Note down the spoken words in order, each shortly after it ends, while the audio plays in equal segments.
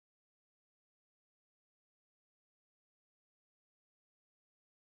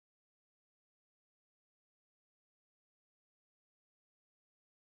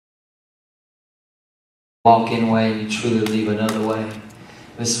walk in way and you truly leave another way.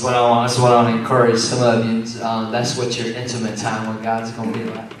 This is what I want. That's what I want to encourage some of you. That's what your intimate time with God's going to be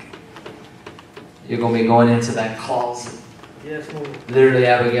like. You're going to be going into that closet. Yes, Lord. Literally,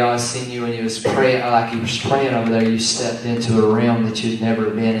 Abigail, I seen you when you was praying, like you was praying over there. You stepped into a realm that you'd never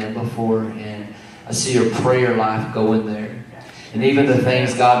been in before, and I see your prayer life going there. And even the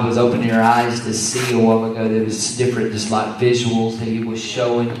things God was opening your eyes to see a while ago, there was different, just like visuals that He was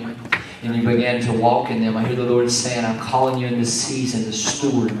showing you. And you began to walk in them. I hear the Lord saying, I'm calling you in this season to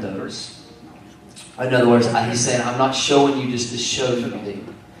steward those. In other words, He's saying, I'm not showing you just to show you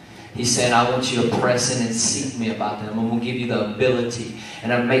them. He's saying, I want you to press in and seek me about them. I'm going to give you the ability.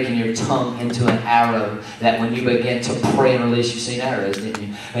 And I'm making your tongue into an arrow that when you begin to pray and release, you've seen arrows, didn't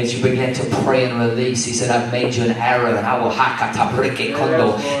you? As you begin to pray and release, He said, I've made you an arrow, and I will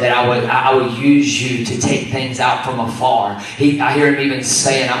that I will use you to take things out from afar. I hear Him even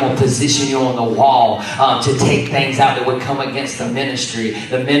saying, I'm going to position you on the wall to take things out that would come against the ministry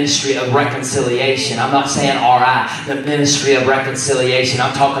of reconciliation. I'm not saying RI, the ministry of reconciliation.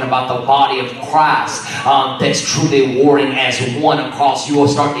 I'm talking about the body of Christ that's truly warring as one across. You will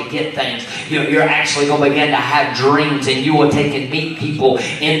start to get things. You're actually going to begin to have dreams, and you will take and meet people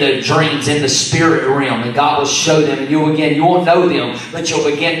in the dreams, in the spirit realm, and God will show them, and you won't know them, but you'll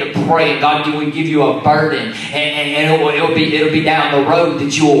begin to pray, and God will give you a burden, and it'll be down the road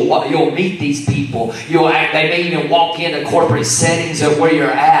that you'll meet these people. They may even walk into corporate settings of where you're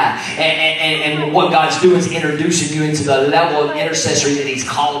at, and what God's doing is introducing you into the level of intercessory that He's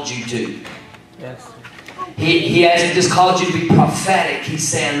called you to. Yes. He hasn't just called you to be prophetic. He's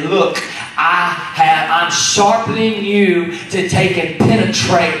saying, look, I'm sharpening you to take and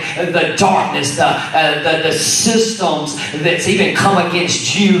penetrate the darkness, the systems that's even come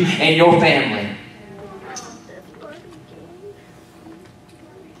against you and your family.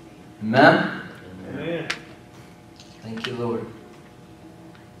 Amen? Amen. Thank you, Lord.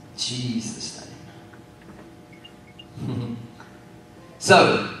 Jesus' name.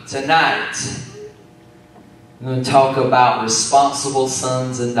 So, tonight, I'm going to talk about responsible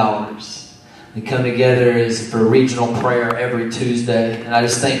sons and daughters. We come together for regional prayer every Tuesday. And I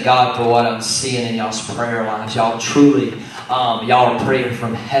just thank God for what I'm seeing in y'all's prayer lives. Y'all truly, y'all are praying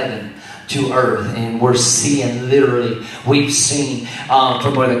from heaven to earth. And we're seeing literally, we've seen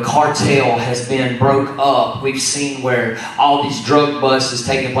from where the cartel has been broke up. We've seen where all these drug busts is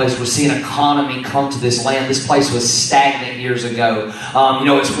taking place. We're seeing economy come to this land. This place was stagnant years ago.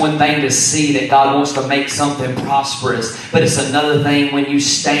 It's one thing to see that God wants to make something prosperous, but it's another thing when you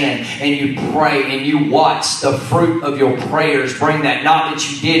stand and you pray and you watch the fruit of your prayers bring that. Not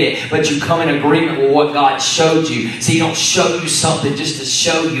that you did it, but you come in agreement with what God showed you. See, He don't show you something just to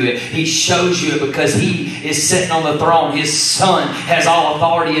show you it. He shows you it because He is sitting on the throne. His Son has all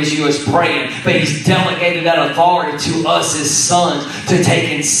authority as you is praying, but He's delegated that authority to us as sons to take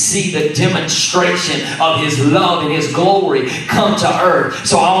and see the demonstration of His love and His glory come to earth.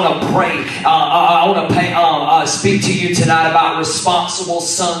 So I want to pray. I want to speak to you tonight about responsible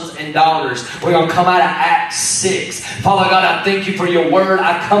sons and daughters. We're going to come out of Acts 6. Father God, I thank you for your word.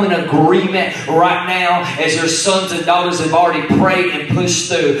 I come in agreement right now as your sons and daughters have already prayed and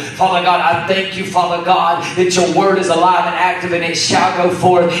pushed through. Father God, I thank you, Father God, that your word is alive and active, and it shall go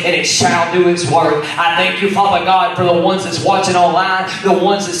forth and it shall do its work. I thank you, Father God, for the ones that's watching online, the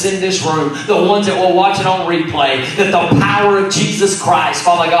ones that's in this room, the ones that will watch it on replay, that the power of Jesus Christ,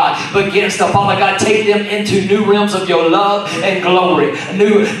 Father God, begins to, Father God, take them into new realms of your love and glory,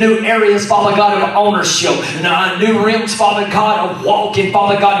 new areas, Father God, of ownership, new realms, Father God, of walking,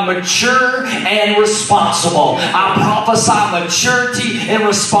 Father God, mature and responsible. I prophesy maturity and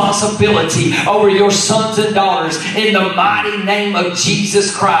responsibility over your sons and daughters in the mighty name of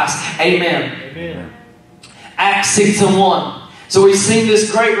Jesus Christ. Amen. Amen. Acts 6 and 1. So we've seen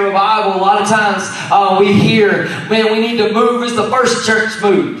this great revival. A lot of times we hear, man, we need to move as the first church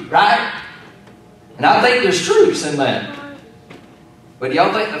moved, right? And I think there's truths in that. But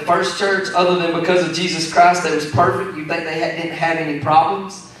y'all think the first church, other than because of Jesus Christ, that was perfect? You think they didn't have any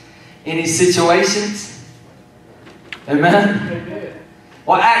problems? Any situations? Amen?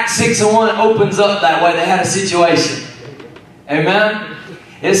 Well, Acts 6 and 1 opens up that way. They had a situation. Amen?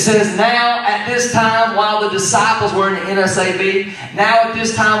 It says, now at this time while the disciples were in the NSAB, now at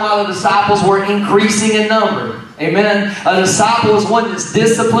this time while the disciples were increasing in number. Amen. A disciple is one that's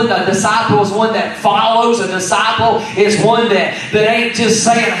disciplined. A disciple is one that follows. A disciple is one that ain't just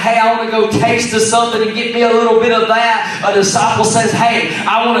saying, hey, I want to go taste of something and get me a little bit of that. A disciple says, hey,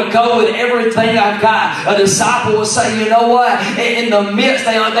 I want to go with everything I've got. A disciple will say, you know what? In the midst,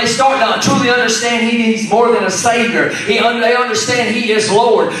 they start to truly understand He's more than a Savior. They understand He is Lord.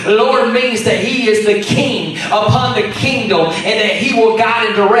 Lord. Lord means that He is the king upon the kingdom and that He will guide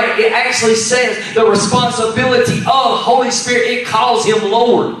and direct. It actually says the responsibility of Holy Spirit, it calls Him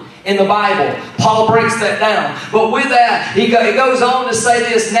Lord in the Bible. Paul breaks that down. But with that, he goes on to say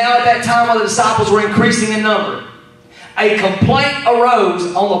this. Now at that time when the disciples were increasing in number, a complaint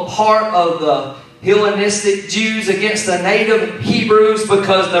arose on the part of the Hellenistic Jews against the native Hebrews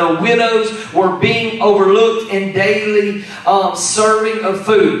because their widows were being overlooked in daily serving of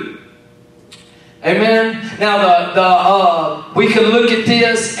food. Amen. Now we could look at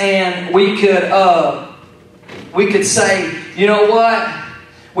this and we could say, you know what?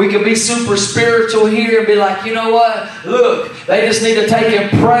 We could be super spiritual here and be like, you know what? Look, they just need to take and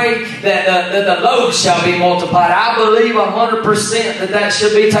pray that the loaves shall be multiplied. I believe 100% that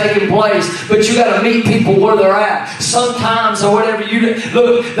should be taking place. But you got to meet people where they're at. Sometimes or whatever you do.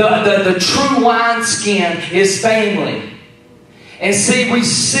 Look, the true wineskin is family. And see, we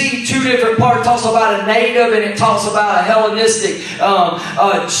see two different parts. It talks about a native and it talks about a Hellenistic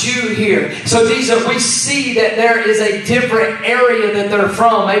Jew here. So we see that there is a different area that they're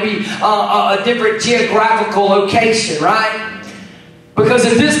from. Maybe a different geographical location, right? Because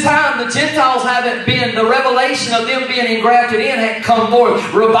at this time, the Gentiles haven't been, the revelation of them being engrafted in hadn't come forth.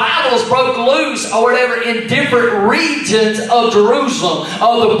 Revivals broke loose or whatever in different regions of Jerusalem,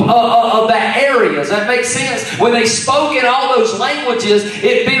 of that area. Does that make sense? When they spoke in all those languages,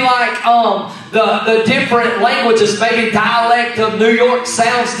 it'd be like the different languages. Maybe dialect of New York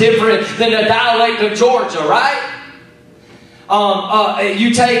sounds different than the dialect of Georgia, right?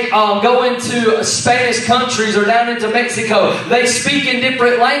 Go into Spanish countries or down into Mexico. They speak in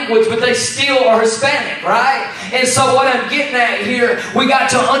different language, but they still are Hispanic, right? And so what I'm getting at here, we got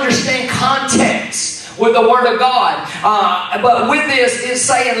to understand context with the Word of God. But with this, it's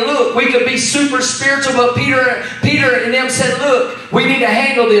saying, look, we could be super spiritual, but Peter and them said, look, we need to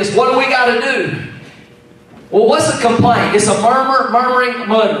handle this. What do we got to do? Well, what's a complaint? It's a murmuring,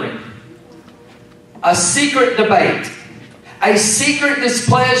 muttering. A secret debate. A secret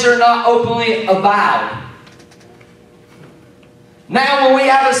displeasure not openly avowed. Now when we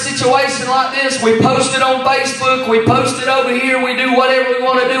have a situation like this, we post it on Facebook, we post it over here, we do whatever we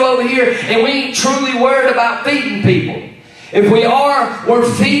want to do over here, and we ain't truly worried about feeding people. If we are, we're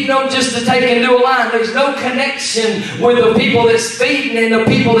feeding them just to take and do a line. There's no connection with the people that's feeding and the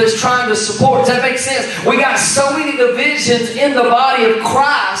people that's trying to support. Does that make sense? We got so many divisions in the body of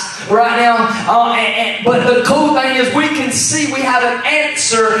Christ right now. But the cool thing is we can see we have an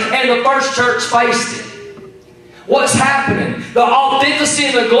answer, and the first church faced it. What's happening? The authenticity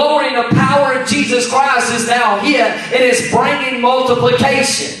and the glory and the power of Jesus Christ is now here, and it's bringing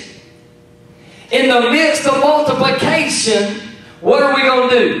multiplication. In the midst of multiplication, what are we going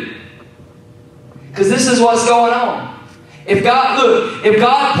to do? Because this is what's going on. If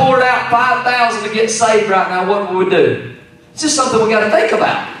God poured out 5,000 to get saved right now, what would we do? It's just something we got to think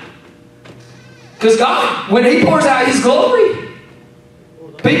about. Because God, when He pours out His glory,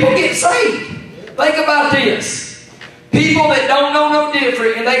 people get saved. Think about this. People that don't know no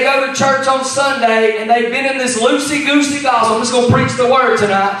different, and they go to church on Sunday, and they've been in this loosey-goosey gospel. I'm just going to preach the Word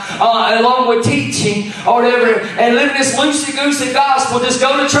tonight, along with teaching or whatever, and live in this loosey-goosey gospel. Just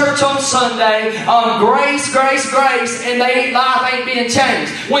go to church on Sunday, grace, grace, grace, and life ain't being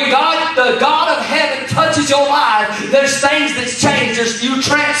changed. When the God of heaven touches your life, there's things that's changed. You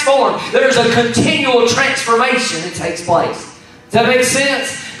transform. There's a continual transformation that takes place. Does that make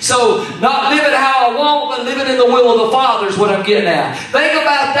sense? So, not living how I want, but living in the will of the Father is what I'm getting at. Think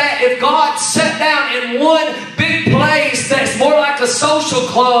about that. If God sat down in one big place that's more like a social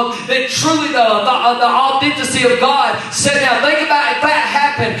club than truly the authenticity of God sat down. Think about if that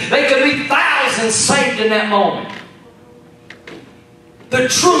happened. They could be thousands saved in that moment. The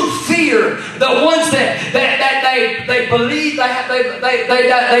true fear, the ones that they believe they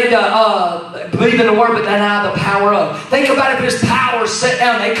believe in the Word, but deny the power of. Think about if His power set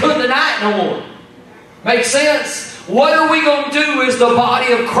down, they couldn't deny it no more. Make sense? What are we going to do as the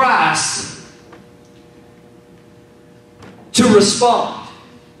body of Christ to respond?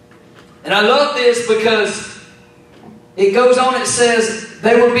 And I love this because it goes on. It says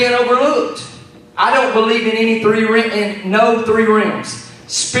they were being overlooked. I don't believe in no three realms.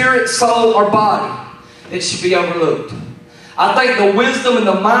 Spirit, soul, or body. It should be overlooked. I think the wisdom and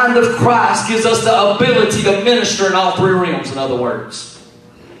the mind of Christ gives us the ability to minister in all three realms, in other words.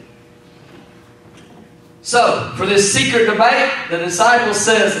 So, for this secret debate, the disciple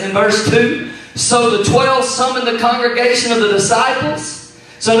says in verse 2, so the 12 summoned the congregation of the disciples.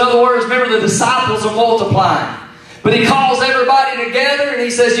 So in other words, remember the disciples are multiplying. But he calls everybody together and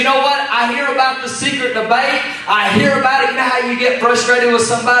he says, you know what? I hear about the secret debate. I hear about it. You know how you get frustrated with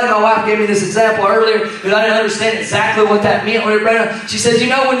somebody? My wife gave me this example earlier because I didn't understand exactly what that meant. She said, you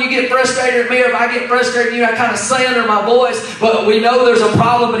know, when you get frustrated at me, or if I get frustrated at you, I kind of say under my voice, but we know there's a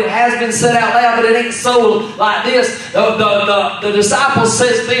problem, but it has been said out loud, but it ain't so like this. The disciple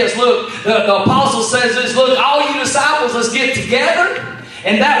says this. Look, the apostle says this. Look, all you disciples, let's get together,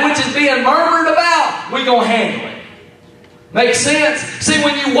 and that which is being murmured about, we're going to handle it. Make sense? See,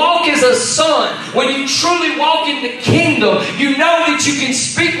 when you walk as a son, when you truly walk in the kingdom, you know that you can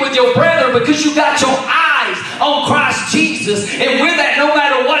speak with your brother because you got your eyes on Christ Jesus. And with that, no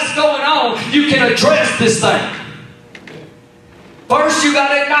matter what's going on, you can address this thing. First, you got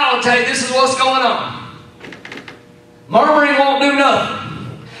to acknowledge, hey, this is what's going on. Murmuring won't do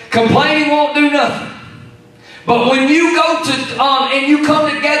nothing. Complaining won't do nothing. But when you go to, and you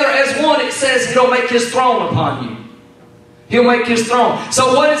come together as one, it says He'll make His throne upon you. He'll make His throne.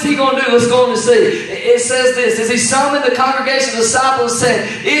 So what is He going to do? Let's go on and see. It says this. As He summoned the congregation of disciples and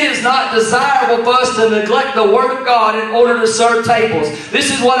said, it is not desirable for us to neglect the Word of God in order to serve tables.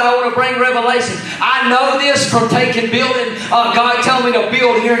 This is what I want to bring revelation. I know this from taking building. God telling me to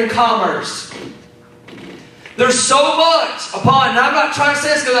build here in Commerce. There's so much upon, and I'm not trying to say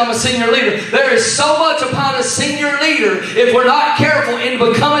this because I'm a senior leader. There is so much upon a senior leader if we're not careful in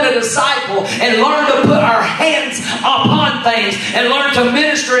becoming a disciple and learn to put our hands upon things and learn to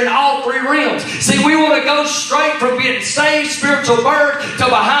minister in all three realms. See, we want to go straight from being saved, spiritual birth, to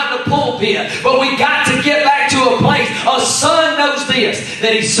behind the pulpit. But we got to get back to a place. A son knows this,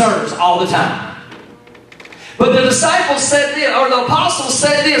 that he serves all the time. But the disciples said this, or the apostles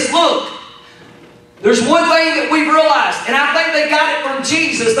said this, look, there's one thing that we've realized, and I think they got it from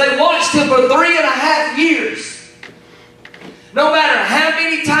Jesus. They watched Him for 3.5 years. No matter how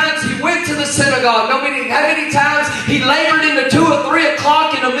many times He went to the synagogue, how many times He labored into 2 or 3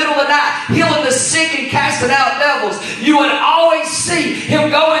 o'clock in the middle of the night, healing the sick and casting out devils, you would always see Him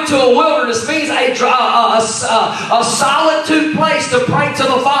go into a wilderness, means a solitude place to pray to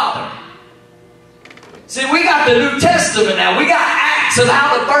the Father. See, we got the New Testament now. We got Acts of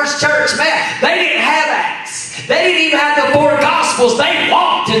how the first church met. They didn't have Acts. They didn't even have the 4 Gospels. They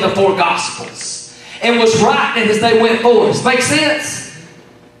walked in the 4 Gospels and was writing as they went forth. Make sense?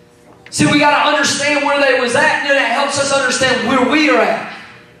 See, we got to understand where they was at, and that helps us understand where we are at.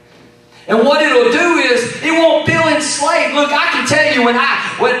 And what it'll do is, it won't feel enslaved. Look, I can tell you when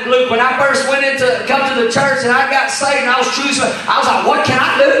I first come to the church and I got saved and I was truly, I was like, what can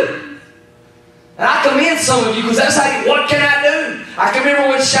I do? And I commend some of you because that's how what can I do? I can remember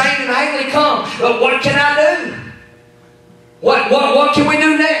when Shane and Haley come. What can I do? What can we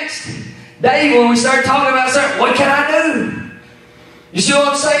do next? Dave, when we started talking about something, what can I do? You see what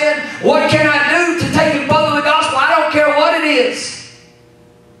I'm saying? What can I do to take and further the gospel? I don't care what it is.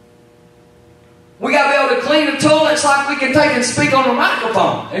 We got to be able to clean the toilets like we can take and speak on the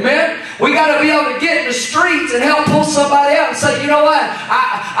microphone. Amen? We got to be able to get in the streets and help pull somebody out and say, you know what?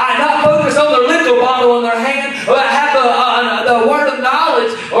 I not focus on their liquor bottle in their hand, but I have the word of knowledge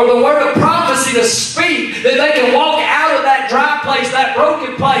or the word of prophecy to speak, that they can walk out of that dry place, that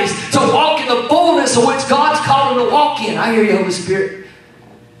broken place, to walk in the fullness of which God's called them to walk in. I hear you, Holy Spirit.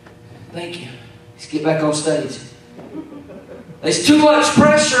 Thank you. Let's get back on stage. There's too much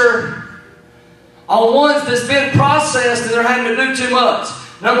pressure on ones that's been processed and they're having to do too much.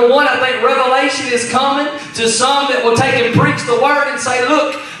 Number one, I think revelation is coming to some that will take and preach the word and say,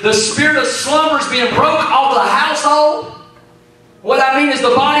 look, the spirit of slumber is being broke off the household. What I mean is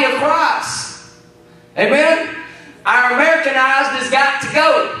the body of Christ. Amen? Our Americanized has got to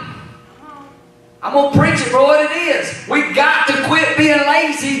go. I'm going to preach it for what it is. We've got to quit being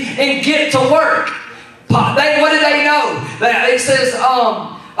lazy and get to work. What do they know? It says,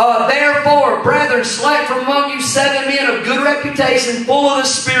 therefore, brethren, select from among you 7 men of good reputation, full of the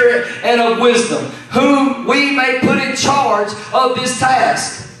Spirit and of wisdom, whom we may put in charge of this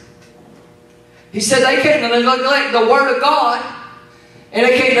task. He said they can't neglect the Word of God, and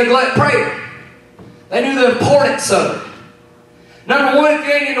they can't neglect prayer. They knew the importance of it. Number one, if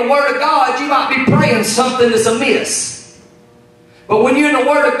you ain't in the Word of God, you might be praying something that's amiss. But when you're in the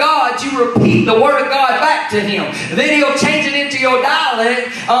Word of God, you repeat the Word of God back to Him. Then He'll change it into your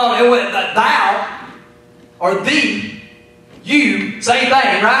dialect. Thou or thee, you, same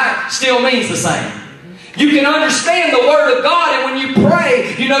thing, right? Still means the same. You can understand the Word of God, and when you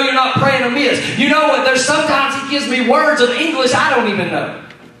pray, you know you're not praying amiss. You know what? There's sometimes He gives me words of English I don't even know.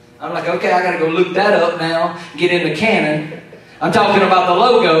 I'm like, okay, I got to go look that up now, get in the canon. I'm talking about the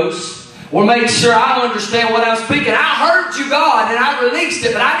logos. Well, make sure I understand what I'm speaking. I heard you, God, and I released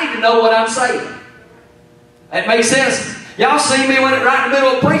it, but I need to know what I'm saying. That makes sense? Y'all see me when right in the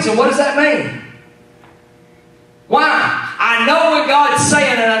middle of preaching. What does that mean? Why? I know what God's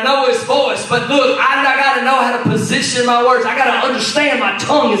saying and I know His voice, but look, I got to know how to position my words. I got to understand my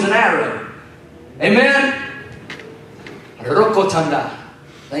tongue is an arrow. Amen?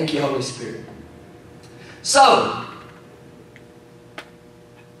 Thank you, Holy Spirit. So,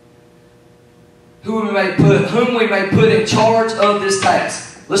 whom we may put in charge of this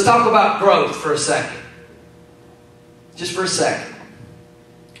task. Let's talk about growth for a second. Just for a second.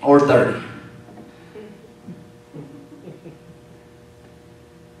 Or 30.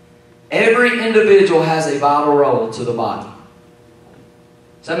 Every individual has a vital role to the body.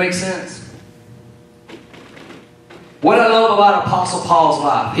 Does that make sense? What I love about Apostle Paul's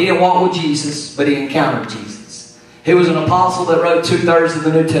life, he didn't walk with Jesus, but he encountered Jesus. He was an apostle that wrote 2/3 of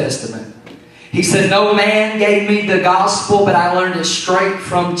the New Testament. He said, no man gave me the gospel, but I learned it straight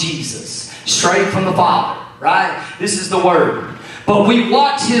from Jesus. Straight from the Father. Right? This is the Word. But we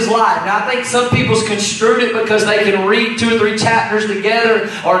watch his life. Now, I think some people's construed it because they can read 2 or 3 chapters together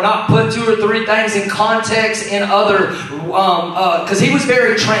or not put 2 or 3 things in context in other... because he was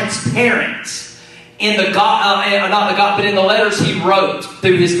very transparent in the but in the letters he wrote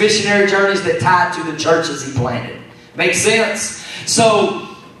through his missionary journeys that tied to the churches he planted. Make sense? So,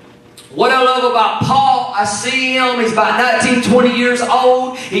 what I love about Paul, I see him, he's about 19, 20 years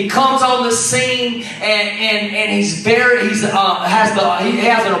old. He comes on the scene and he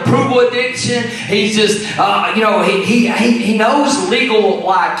has an approval addiction. He's just, he knows legal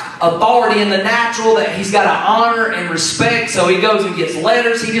authority in the natural that he's got to honor and respect. So he goes and gets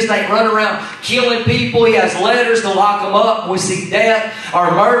letters. He just ain't running around killing people. He has letters to lock them up. We see death or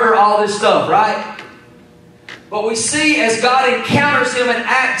murder, all this stuff, right? But we see as God encounters him in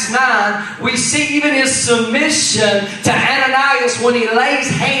Acts 9, we see even his submission to Ananias when he lays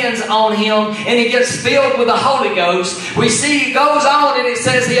hands on him and he gets filled with the Holy Ghost. We see he goes on and it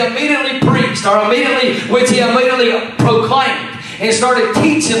says he immediately preached which he immediately proclaimed and started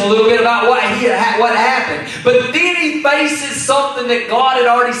teaching a little bit about what happened. But then he faces something that God had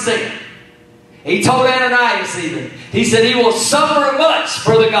already said. He told Ananias even. He said he will suffer much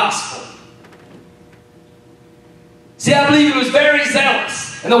for the gospel. See, I believe he was very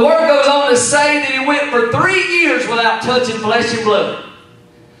zealous. And the Word goes on to say that he went for 3 years without touching flesh and blood.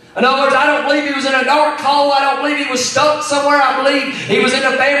 In other words, I don't believe he was in a dark hole. I don't believe he was stuck somewhere. I believe he was in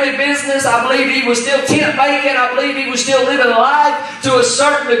a family business. I believe he was still tent making. I believe he was still living life to a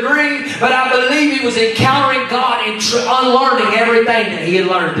certain degree. But I believe he was encountering God and unlearning everything that he had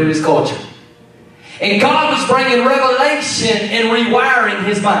learned through his culture. And God was bringing revelation and rewiring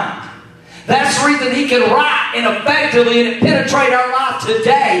his mind. That's the reason he can write and effectively and penetrate our life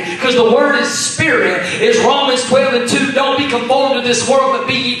today, because the Word is Spirit. It's Romans 12:2. Don't be conformed to this world, but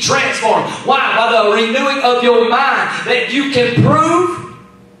be ye transformed. Why? By the renewing of your mind, that you can prove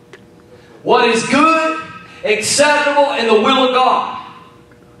what is good, acceptable, and the will of God.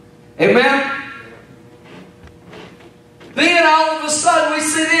 Amen? Then all of a sudden we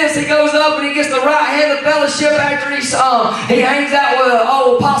see this. He goes up and he gets the right hand of fellowship after he hangs out with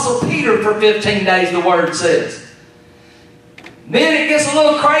old Apostle Peter for 15 days, the Word says. Then it gets a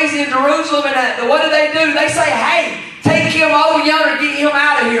little crazy in Jerusalem, and what do? They say, hey, take him over yonder, get him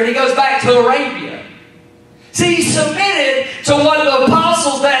out of here. And he goes back to Arabia. See, he submitted to what the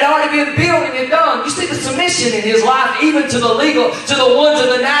apostles that had already been building had done. You see the submission in his life, even to the legal, to the ones in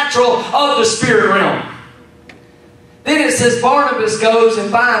the natural of the spirit realm. Then it says Barnabas goes and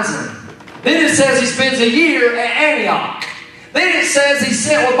finds him. Then it says he spends a year at Antioch. Then it says he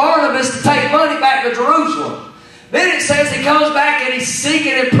sent with Barnabas to take money back to Jerusalem. Then it says he comes back and he's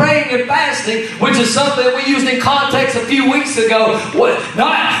seeking and praying and fasting, which is something that we used in context a few weeks ago.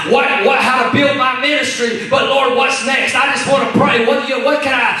 How to build my ministry, but Lord, what's next? I just want to pray.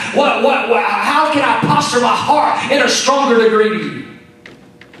 How can I posture my heart in a stronger degree to you?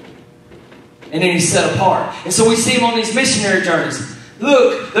 And then he's set apart. And so we see him on these missionary journeys.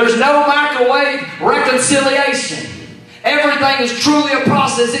 Look, there's no microwave reconciliation. Everything is truly a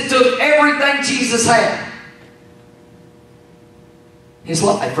process. It took everything Jesus had. His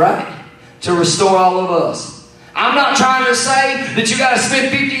life, right? To restore all of us. I'm not trying to say that you got to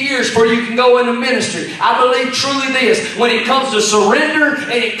spend 50 years before you can go into ministry. I believe truly this. When it comes to surrender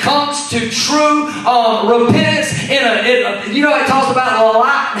and it comes to true repentance, it talks about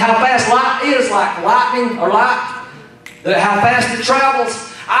light, how fast light is, like lightning or light, how fast it travels.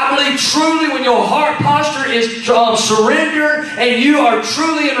 I believe truly when your heart posture is surrender and you are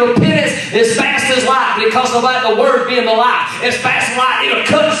truly in repentance, as fast as light, because of that, the Word being the light, as fast as light, it'll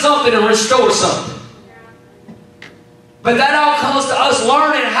cut something and restore something. But that all comes to us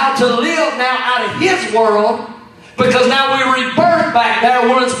learning how to live now out of His world, because now we rebirth back there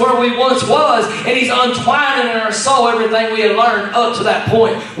where we once was, and He's untwining in our soul everything we had learned up to that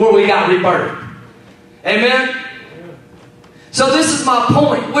point where we got rebirthed. Amen? So this is my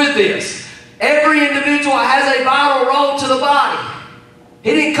point with this. Every individual has a vital role to the body.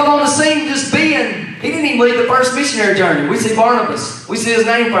 He didn't come on the scene just being, he didn't even lead the first missionary journey. We see Barnabas. We see his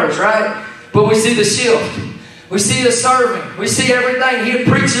name first, right? But we see the shift. We see the serving. We see everything. He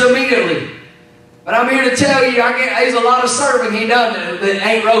preached immediately. But I'm here to tell you, there's a lot of serving He done that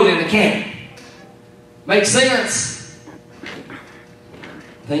ain't wrote in the canon. Make sense?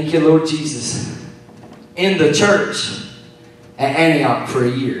 Thank you, Lord Jesus. In the church at Antioch for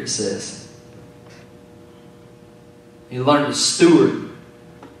a year, it says. He learned to steward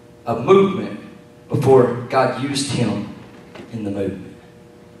a movement before God used him in the movement.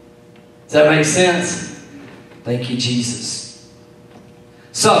 Does that make sense? Thank you, Jesus.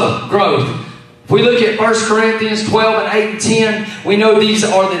 So, growth. If we look at 1 Corinthians 12 and 8 and 10, we know these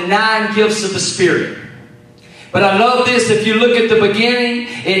are the 9 gifts of the Spirit. But I love this. If you look at the beginning,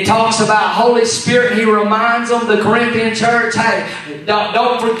 it talks about Holy Spirit. He reminds them, the Corinthian church, hey,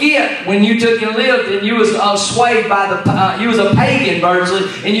 don't forget when you took and lived and you was swayed by you was a pagan virtually,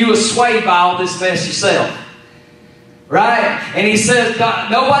 and you was swayed by all this mess yourself. Right? And he says,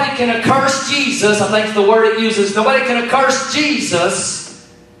 nobody can accurse Jesus. I think the word it uses. Nobody can accurse Jesus.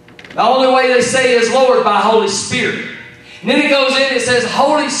 The only way they say is Lord by Holy Spirit. And then it goes in, it says,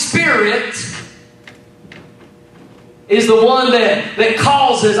 Holy Spirit is the one that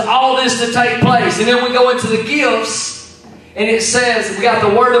causes all this to take place. And then we go into the gifts, and it says, we got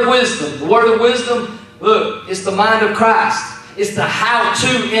the word of wisdom. The word of wisdom, look, it's the mind of Christ. It's the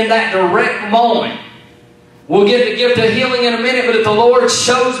how-to in that direct moment. We'll get the gift of healing in a minute, but if the Lord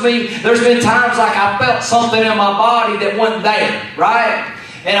shows me, there's been times like I felt something in my body that wasn't there, right?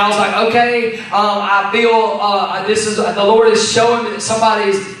 And I was like, okay, I feel the Lord is showing me that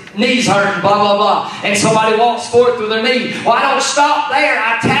somebody's knees hurting, blah, blah, blah. And somebody walks forth with their knee. Well, I don't stop there.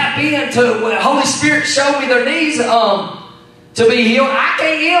 I tap into when the Holy Spirit showed me their knees to be healed. I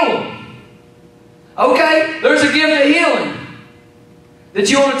can't heal them. Okay, there's a gift of healing that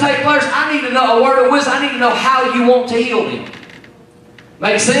you want to take place. I need to know a word of wisdom. I need to know how you want to heal them.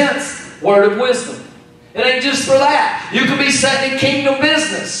 Make sense? Word of wisdom. It ain't just for that. You could be setting in kingdom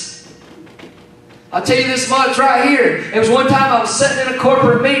business. I'll tell you this much right here. It was one time I was sitting in a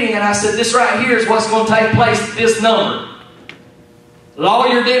corporate meeting and I said, this right here is what's going to take place at this number.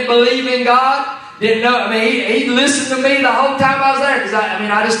 Lawyer didn't believe in God. Didn't know. I mean, he listened to me the whole time I was there. Because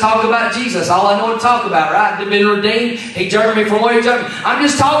I just talk about Jesus. All I know to talk about, right? I've been redeemed. He turned me from where He turned me. I'm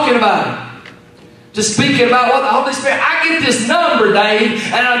just talking about Him. Just speaking about what the Holy Spirit. I get this number, Dave,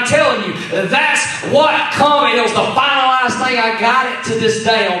 and I'm telling you, that's what coming. It was the finalized thing. I got it to this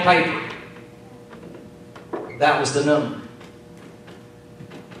day on paper. That was the number.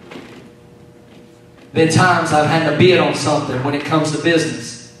 Been times I've had to bid on something when it comes to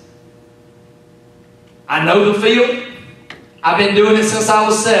business. I know the field. I've been doing it since I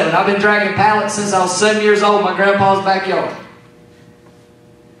was 7. I've been dragging pallets since I was 7 years old in my grandpa's backyard.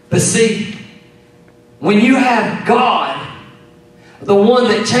 But see, when you have God, the one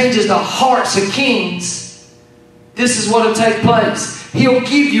that changes the hearts of kings, this is what will take place. He'll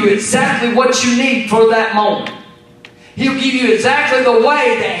give you exactly what you need for that moment. He'll give you exactly the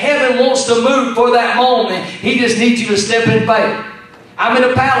way that heaven wants to move for that moment. He just needs you to step in faith. I'm in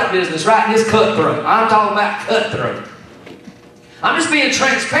a pallet business, right? And it's cutthroat. I'm talking about cutthroat. I'm just being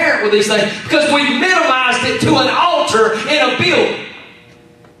transparent with these things because we've minimized it to an altar in a building.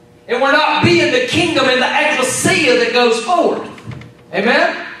 And we're not being the kingdom and the ecclesia that goes forward.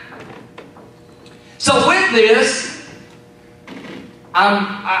 Amen? So with this,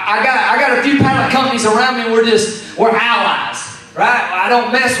 I got a few pallet companies around me. We're allies. Right? I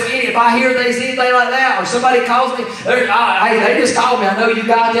don't mess with any. If I hear there's anything like that, or somebody calls me, hey, they just called me. I know you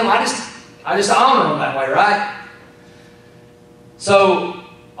got them. I just honor them that way, right? So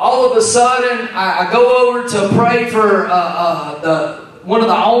all of a sudden, I go over to pray for one of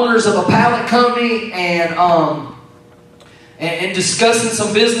the owners of a pallet company, and discussing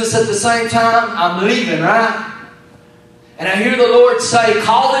some business at the same time. I'm leaving, right? And I hear the Lord say,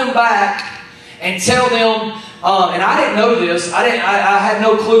 call them back and tell them. And I didn't know this. I had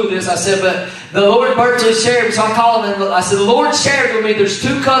no clue this. I said, but the Lord virtually shared me. So I called him and I said, the Lord shared with me there's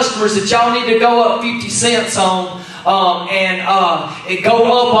 2 customers that y'all need to go up 50 cents on. And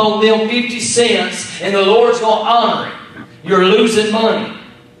go up on them 50 cents. And the Lord's going to honor it. You're losing money.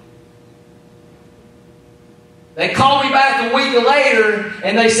 They called me back a week later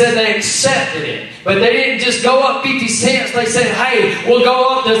and they said they accepted it. But they didn't just go up 50 cents. They said, hey, we'll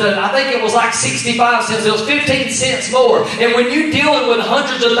go up. I think it was like 65 cents. It was 15 cents more. And when you're dealing with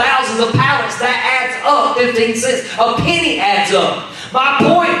hundreds of thousands of pallets, that adds up 15 cents. A penny adds up. My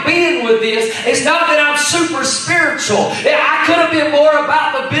point being with this, it's not that I'm super spiritual. I could have been more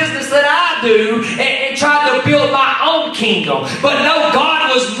about the business that I do and tried to build my own kingdom. But no,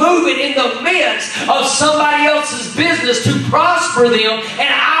 God was moving in the midst of somebody else's business to prosper them. And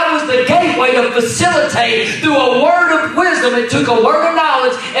I was the gateway to facilitate through a word of wisdom. It took a word of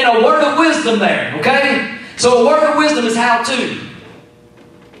knowledge and a word of wisdom there. Okay? So a word of wisdom is how to.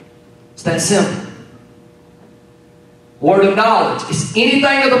 It's that simple. Word of knowledge is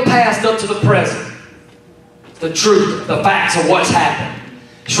anything of the past up to the present. The truth, the facts of what's happened.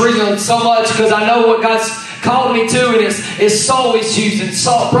 It's reason so much because I know what God's called me to, and it's soul issues and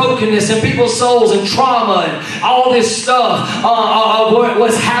soul brokenness and people's souls and trauma and all this stuff.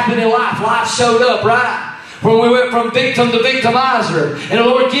 What's happened in life. Life showed up, right? When we went from victim to victimizer. And the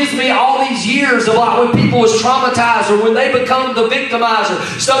Lord gives me all these years of like when people was traumatized or when they become the victimizer,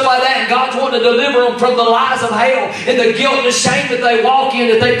 stuff like that. And God's wanting to deliver them from the lies of hell and the guilt and the shame that they walk in,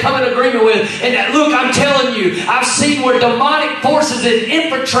 that they come in agreement with. And look, I'm telling you, I've seen where demonic forces have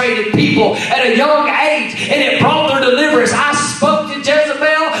infiltrated people at a young age and it brought their deliverance. I spoke to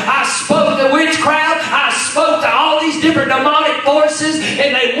Jezebel. I spoke to witchcraft. I spoke to all these different demonic forces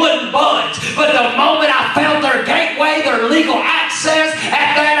and they wouldn't budge. But the moment I found their gateway, their legal access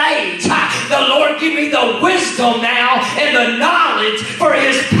at that age, the Lord give me the wisdom now and the knowledge for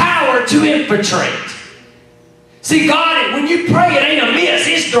His power to infiltrate. See, God, when you pray, it ain't a miss.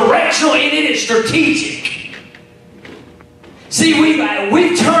 It's directional and it is strategic. See, we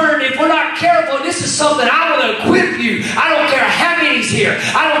turn, if we're not careful, and this is something I want to equip you. I don't care how many's here.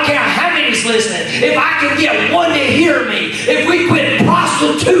 I don't care how many's listening. If I can get one to hear me, if we quit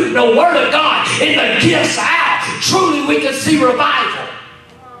prostituting the Word of God and the gifts out, truly we can see revival.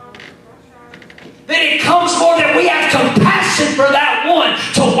 Then it comes more that we have compassion for that one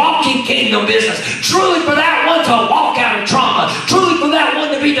to walk in kingdom business. Truly for that one to walk out of trauma. Truly for that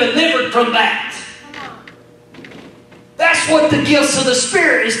one to be delivered from that. That's what the gifts of the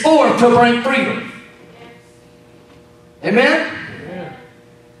Spirit is for, to bring freedom. Amen? Yeah.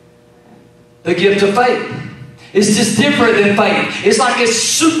 The gift of faith. It's just different than faith. It's like it's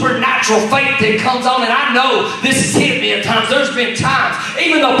supernatural faith that comes on. And I know this has hit me at times. There's been times,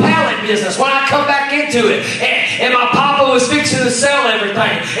 even the pallet business, when I come back into it, and my papa was fixing to sell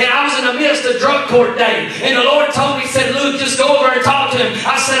everything. And I was in the midst of drug court day. And the Lord told me, He said, Luke, just go over and talk to him.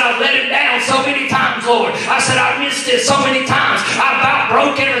 I said, I've let him down so many times, Lord. I said, I missed it so many times. I about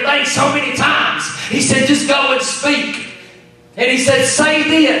broke everything so many times. He said, just go and speak. And He said, say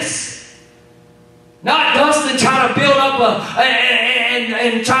this. Not Dustin trying to build up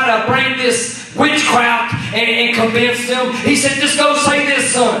and try to bring this witchcraft and convince them. He said, just go say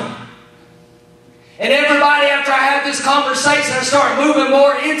this, son. And everybody, after I have this conversation, I start moving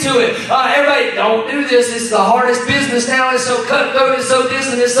more into it. Everybody, don't do this. It's the hardest business now. It's so cutthroat. It's so this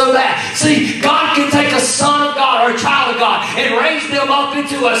and it's so that. See, God can take a son of God or a child of God and raise them up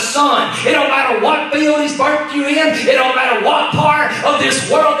into a son. It don't matter what field He's birthed you in. It don't matter what part of this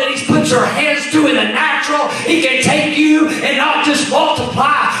world that He's put your hands to in the natural. He can take you and not just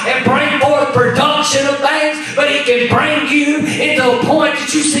multiply and bring forth production of things, but He can bring you into a point that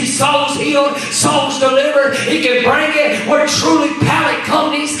you see souls healed, souls delivered. He can bring it where truly pallet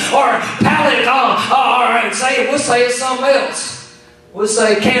companies or pallet, we'll say it's something else. We'll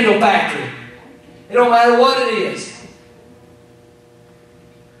say candle factory. It don't matter what it is.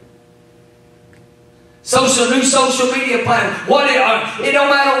 New social media platform. It don't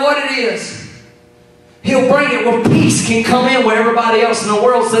matter what it is. He'll bring it where peace can come in where everybody else in the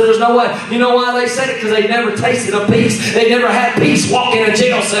world said there's no way. You know why they said it? Because they never tasted a peace. They never had peace walking in a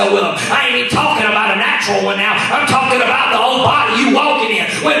jail cell with them. I ain't even talking about a natural one now. I'm talking about the whole body you walking in.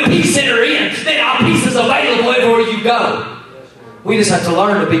 When peace enter in, then our peace is available everywhere you go. We just have to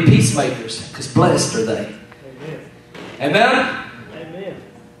learn to be peacemakers because blessed are they. Amen? Amen.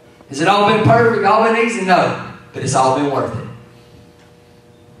 Has it all been perfect? All been easy? No. But it's all been worth it.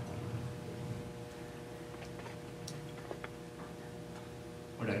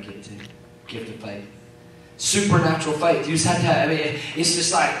 Where did I get to? Gift of faith. Supernatural faith. You just have to have, it's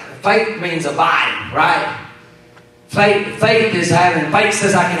just like, faith means abiding, right? Faith is having, faith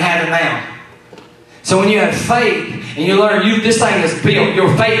says I can have it now. So when you have faith, and you learn, this thing is built,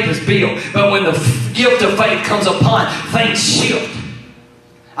 your faith is built. But when the gift of faith comes upon, things shift.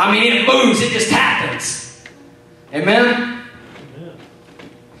 It moves, it just happens. Amen? Amen.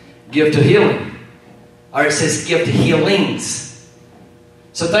 Gift of healing. Or it says gift of healings.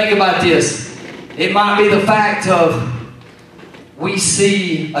 So think about this. It might be the fact of we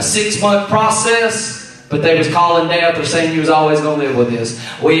see a 6-month process, but they was calling death or saying you was always going to live with this.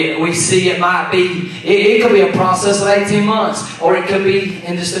 We see it might be, it could be a process of 18 months, or it could be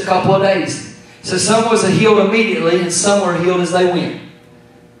in just a couple of days. So some was healed immediately, and some were healed as they went.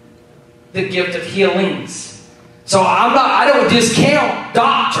 The gift of healings. So I don't discount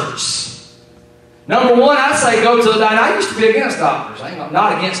doctors. Number one, I say go to the doctor. I used to be against doctors. I'm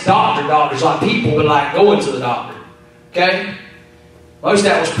not against doctors like people, but like going to the doctor. Okay? Most of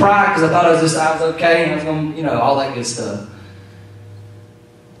that was pride because I thought I was okay and I was going to, all that good stuff.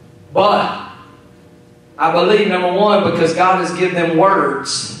 But I believe, number one, because God has given them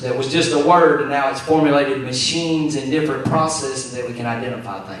words that was just a word, and now it's formulated machines and different processes that we can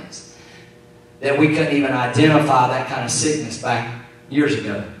identify things. That we couldn't even identify that kind of sickness back years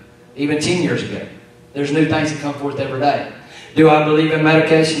ago. Even 10 years ago. There's new things that come forth every day. Do I believe in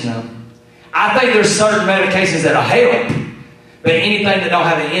medication? No. I think there's certain medications that'll help, but anything that don't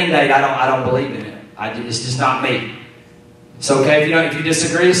have an end date, I don't believe in it. It's just not me. It's okay if you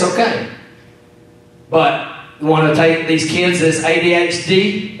disagree, it's okay. But you want to take these kids that's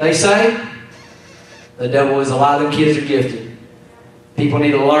ADHD, they say, the devil is a lie. Them kids are gifted. People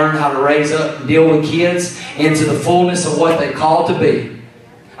need to learn how to raise up and deal with kids into the fullness of what they're called to be.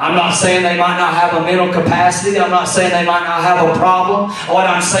 I'm not saying they might not have a mental capacity. I'm not saying they might not have a problem. What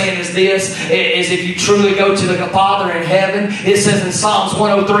I'm saying is this, is if you truly go to the Father in heaven, it says in Psalms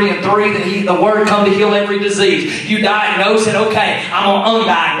 103:3 that the Word come to heal every disease. You diagnose it, okay, I'm going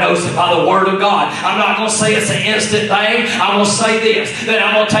to undiagnose it by the Word of God. I'm not going to say it's an instant thing. I'm going to say this, that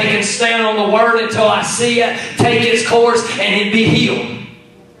I'm going to take and stand on the Word until I see it, take its course, and it be healed.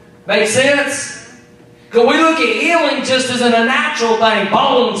 Make sense? Because we look at healing just as a natural thing,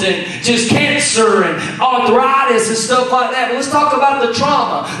 bones and just cancer and arthritis and stuff like that. But let's talk about the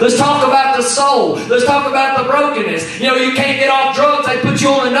trauma. Let's talk about the soul. Let's talk about the brokenness. You can't get off drugs. They put you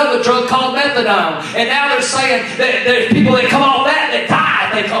on another drug called methadone. And now they're saying that there's people that come off that die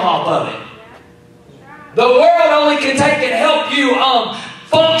if they come off of it. The world only can take and help you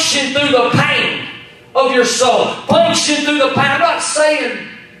function through the pain of your soul. Function through the pain. I'm not saying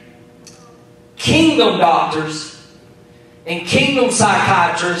kingdom doctors and kingdom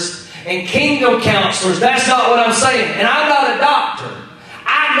psychiatrists and kingdom counselors. That's not what I'm saying. And I'm not a doctor.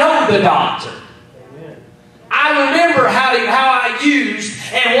 I know the doctor. I remember how I used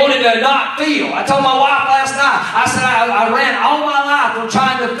and wanted to not feel. I told my wife last night, I said I ran all my life from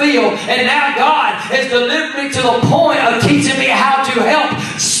trying to feel, and now God has delivered me to the point of teaching me how to help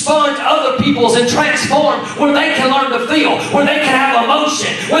sponge other people's and transform where they can learn to feel, where they can have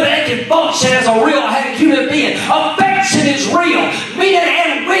emotion, where they can function as a real human being. Affection is real. Men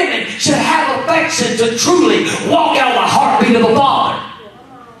and women should have affection to truly walk out the heartbeat of the Father.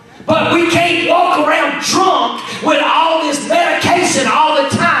 But we can't walk around drunk with all this medication all the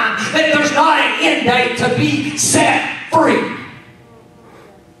time that there's not an end date to be set free.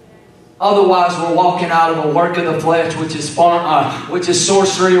 Otherwise, we're walking out of a work of the flesh, which is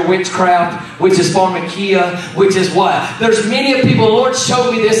sorcery or witchcraft, which is pharmakia, which is what? There's many people, the Lord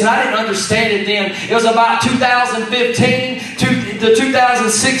showed me this, and I didn't understand it then. It was about 2015 to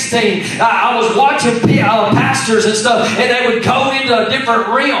 2016. I was watching pastors and stuff, and they would go into a different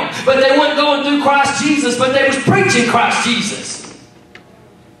realm, but they weren't going through Christ Jesus, but they was preaching Christ Jesus.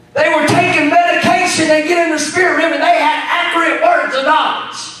 They were taking medication, they get in the spirit realm, and they had accurate words of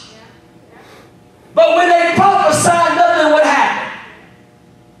knowledge. But when they prophesied, nothing would happen.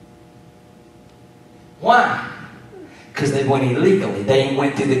 Why? Because they went illegally. They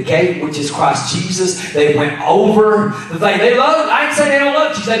went through the gate, which is Christ Jesus. They went over the thing. They love, I ain't saying they don't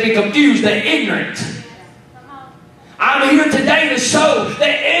love Jesus. They've been confused. They're ignorant. I'm here today to show the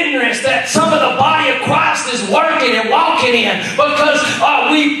ignorance that some of the body of Christ is working and walking in because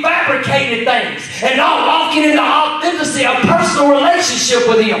we fabricated things and not walking in the authenticity of personal relationship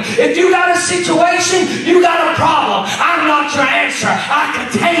with Him. If you got a situation, you got a problem. I'm not your answer. I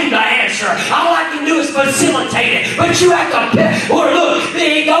contain the answer. All I can do is facilitate it. But you have to, or look,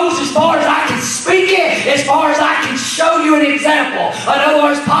 it goes as far as I can speak it, as far as I can show you an example. In other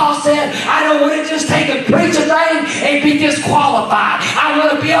words, Paul said, I don't want to just take and preach a thing and be disqualified. I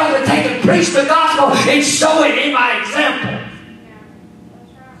want to be able to take and preach the gospel and show it in my example.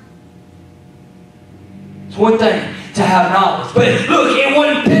 It's one thing to have knowledge, but look, it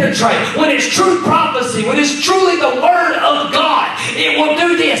wouldn't penetrate. When it's true prophecy, when it's truly the Word of God, it will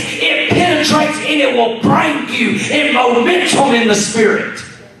do this. It penetrates and it will bring you in momentum in the Spirit.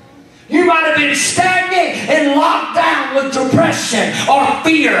 You might have been stagnant and locked down with depression or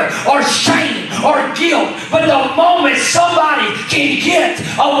fear or shame or guilt. But the moment somebody can get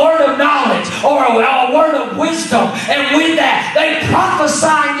a word of knowledge or a word of wisdom, and with that, they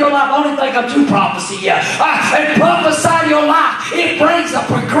prophesy in your life. I don't think I'm too prophecy yet. They prophesy in your life. It brings a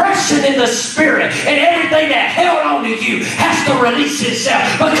progression in the spirit, and everything that held on to you has to release itself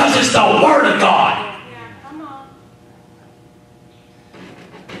because it's the Word of God.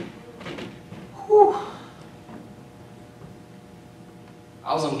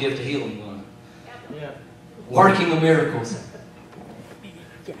 I was on gift of healing one. Yeah. Working of miracles.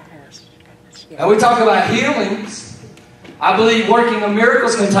 And we talk about healings. I believe working of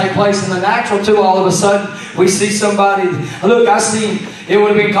miracles can take place in the natural too. All of a sudden, we see somebody. Look, I seen, it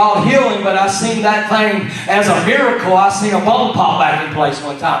would have been called healing, but I seen that thing as a miracle. I seen a bone pop back in place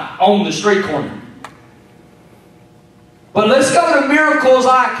one time on the street corner. But let's go to miracles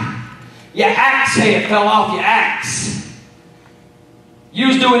like your axe head fell off your axe. You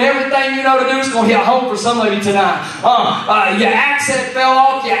was doing everything you know to do. It's going to hit home for some of you tonight. Your axe head fell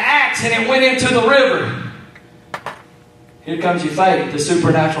off your axe and it went into the river. Here comes your faith, the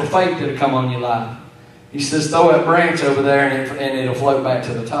supernatural faith that'll come on your life. He says, throw that branch over there and it'll float back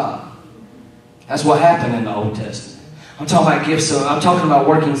to the top. That's what happened in the Old Testament. I'm talking about gifts. I'm talking about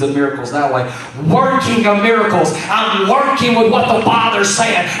workings of miracles that way. Working of miracles. I'm working with what the Father's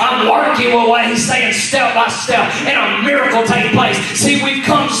saying. I'm working with what He's saying step by step. And a miracle takes place. See, we've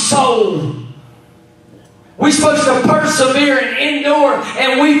come so... We're supposed to persevere and endure,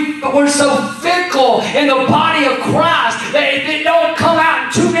 and we're so fickle in the body of Christ that if it don't come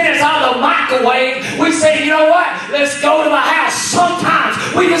out in 2 minutes out of the microwave, we say, you know what? Let's go to the house. Sometimes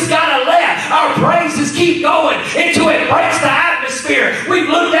we just got to let our praises keep going until it breaks the atmosphere. We've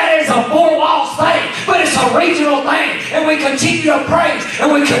looked at it as a four-walls thing, but it's a regional thing, and we continue to praise, and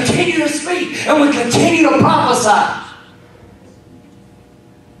we continue to speak, and we continue to prophesy.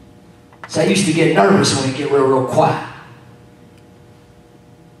 So I used to get nervous when it get real quiet.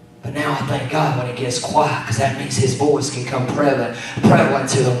 But now I thank God when it gets quiet, because that means His voice can come prevalent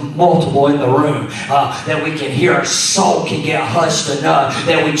to the multiple in the room. That we can hear, our soul can get hushed enough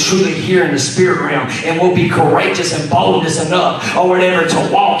that we truly hear in the spirit realm, and we'll be courageous and boldness enough or whatever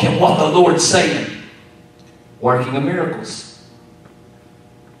to walk in what the Lord's saying. Working of miracles.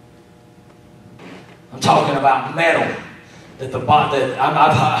 I'm talking about metal.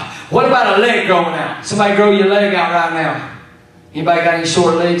 What about a leg growing out? Somebody grow your leg out right now. Anybody got any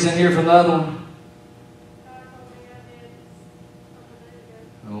short legs in here from the other one?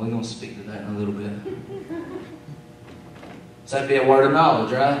 Oh, we're going to speak to that in a little bit. So that'd be a word of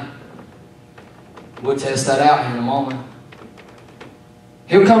knowledge, right? We'll test that out here in a moment.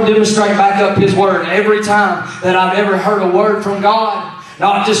 He'll come demonstrate back up His word. Every time that I've ever heard a word from God,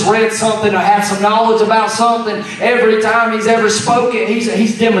 not just read something or had some knowledge about something. Every time He's ever spoken,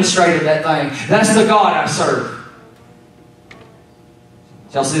 He's demonstrated that thing. That's the God I serve.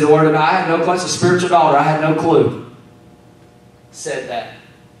 Y'all see the word of God? I had no clue. It's a spiritual daughter. I had no clue. Said that.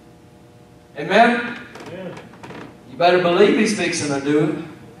 Amen? Yeah. You better believe He's fixing to do it.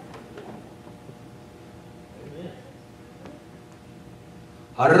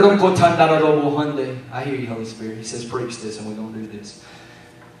 Amen. I hear you, Holy Spirit. He says, preach this, and we're going to do this.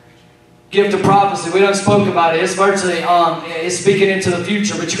 Gift of prophecy. We don't spoke about it. It's virtually it's speaking into the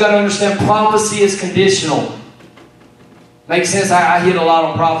future. But you got to understand, prophecy is conditional. Makes sense? I hit a lot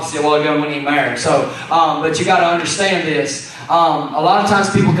on prophecy a while ago when he married. So, but you got to understand this. A lot of times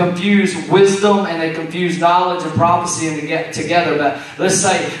people confuse wisdom and they confuse knowledge and prophecy and get together. But let's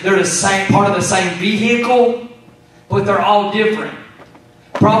say they're the same part of the same vehicle, but they're all different.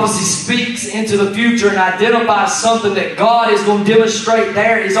 Prophecy speaks into the future and identifies something that God is going to demonstrate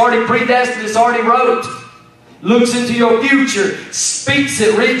there. It's already predestined. It's already wrote. Looks into your future. Speaks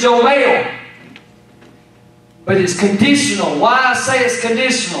it. Reads your mail. But it's conditional. Why I say it's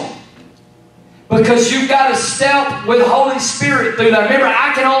conditional? Because you've got to step with Holy Spirit through that. Remember,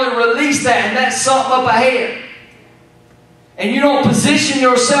 I can only release that, and that's something up ahead. And you don't position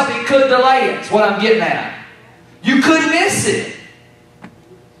yourself, it could delay it. That's what I'm getting at. You could miss it.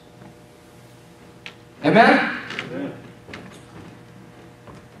 Amen? Amen.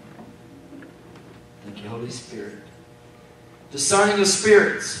 Thank you, Holy Spirit. Discerning of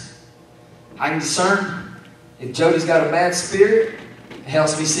spirits. I can discern if Jody's got a bad spirit. It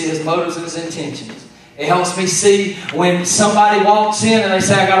helps me see his motives and his intentions. It helps me see when somebody walks in and they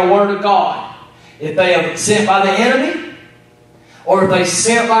say, I got a word of God. If they are sent by the enemy or if they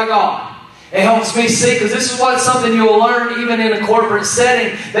sent by God. It helps me see, because this is something you'll learn even in a corporate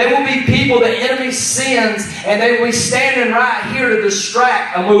setting. There will be people, the enemy sends, and they will be standing right here to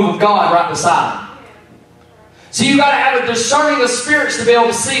distract a move of God right beside them. So you've got to have a discerning of spirits to be able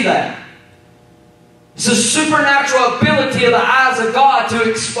to see that. It's a supernatural ability of the eyes of God to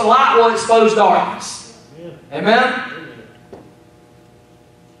light will expose darkness. Amen?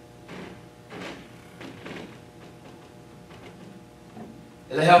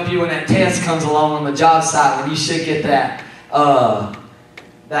 It'll help you when that test comes along on the job site, when you should get that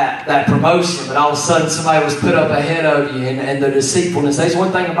promotion, but all of a sudden somebody was put up ahead of you, and the deceitfulness. There's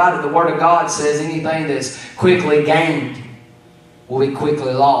one thing about it, the Word of God says anything that's quickly gained will be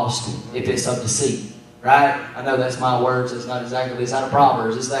quickly lost if it's of deceit. Right? I know that's my words. It's not exactly, it's out of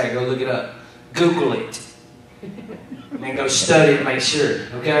Proverbs. It's there. Go look it up. Google it. And then go study it and make sure.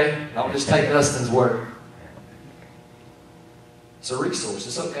 Okay? Don't just take Dustin's word. It's a resource.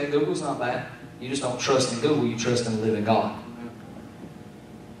 It's okay. Google's not bad. You just don't trust in Google. You trust in the living God.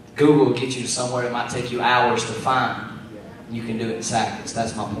 Google will get you to somewhere it might take you hours to find. You can do it in seconds.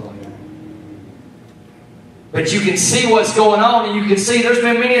 That's my point. But you can see what's going on, and you can see there's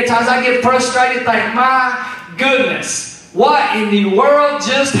been many times I get frustrated, think, my goodness, what in the world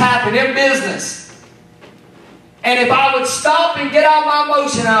just happened in business? And if I would stop and get out my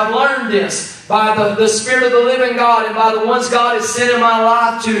emotion, I've learned this by the Spirit of the living God and by the ones God has sent in my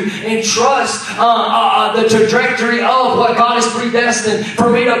life to entrust the trajectory of what God has predestined for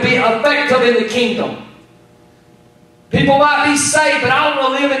me to be effective in the kingdom. People might be saved, but I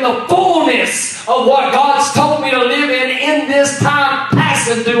want to live in the fullness of what God's told me to live in this time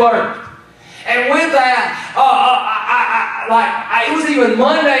passing through earth. And with that, it was even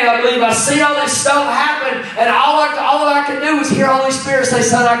Monday, I believe, I see all this stuff happen, and all I could do was hear Holy Spirit say,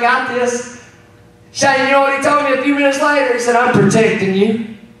 son, I got this. Shane, you know what he told me a few minutes later? He said, I'm protecting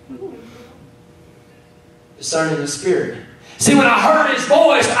you. Discerning the Spirit. See, when I heard His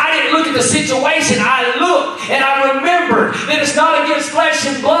voice, I didn't look at the situation. I looked and I remembered that it's not against flesh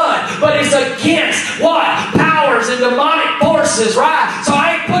and blood, but it's against what? Powers and demonic forces, right? So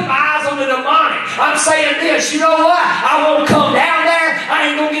I ain't putting my eyes on the demonic. I'm saying this, you know what? I won't come down there. I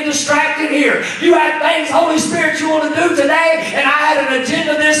ain't going to get distracted here. You have things, Holy Spirit, you want to do today, and I had an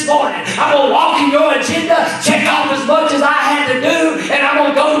agenda this morning. I'm going to walk in your agenda, check off as much as I had to do, and I'm going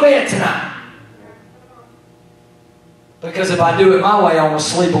to go to bed tonight. Because if I do it my way, I'm going to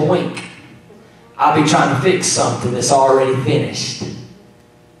sleep a wink. I'll be trying to fix something that's already finished.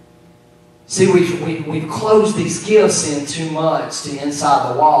 See, we've closed these gifts in too much to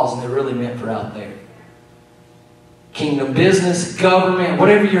inside the walls, and they're really meant for out there. Kingdom business, government,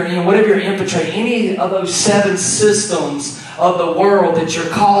 whatever you're in, whatever you're infiltrating, any of those 7 systems of the world that you're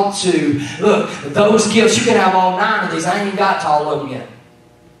called to. Look, those gifts, you can have all 9 of these. I ain't even got to all of them yet.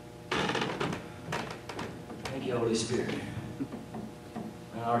 Holy Spirit.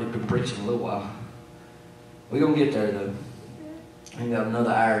 I've already been preaching a little while. We're going to get there, though. I ain't got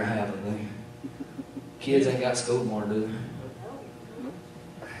another hour and a half, I think. Kids ain't got school tomorrow, do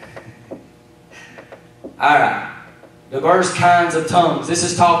they? All right. Diverse kinds of tongues. This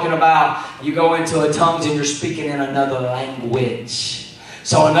is talking about you go into a tongues and you're speaking in another language.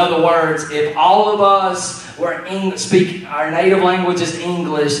 So in other words, if all of us were speak our native language is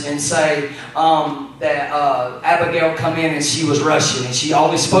English, and say that Abigail come in and she was Russian and she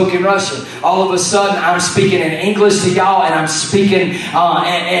always spoke in Russian, all of a sudden I'm speaking in English to y'all and I'm speaking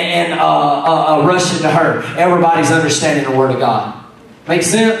in Russian to her. Everybody's understanding the Word of God. Make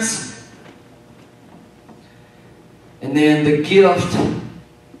sense? And then the gift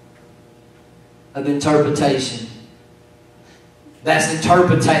of interpretation. That's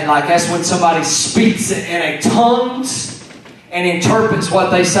interpreting, like that's when somebody speaks in a tongues and interprets what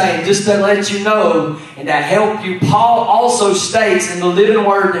they say. And just to let you know and to help you, Paul also states in the living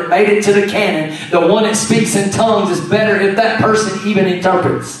word that made it to the canon, the one that speaks in tongues is better if that person even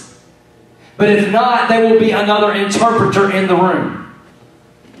interprets. But if not, there will be another interpreter in the room.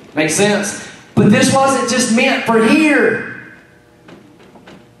 Make sense? But this wasn't just meant for here.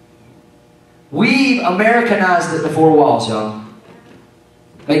 We've Americanized it to 4 walls, y'all.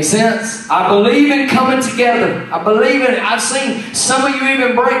 Make sense? I believe in coming together. I believe in it. I've seen some of you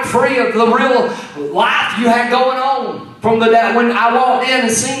even break free of the real life you had going on from when I walked in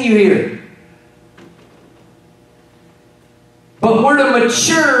and seen you here. But we're to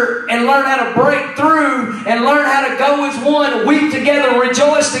mature and learn how to break through and learn how to go as one, weep together,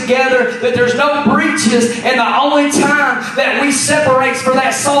 rejoice together, that there's no breaches, and the only time that we separate for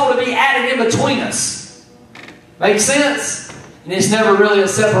that soul to be added in between us. Make sense? And it's never really a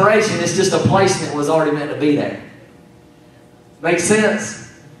separation. It's just a placement that was already meant to be there. Make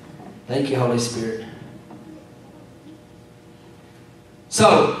sense? Thank you, Holy Spirit.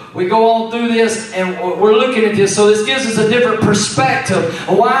 So, we go on through this and we're looking at this. So this gives us a different perspective.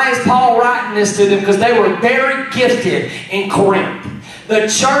 Why is Paul writing this to them? Because they were very gifted in Corinth. The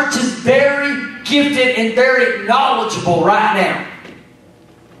church is very gifted and very knowledgeable right now.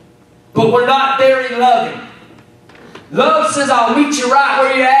 But we're not very loving. Love says, I'll meet you right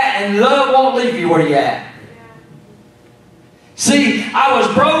where you're at, and love won't leave you where you're at. See, I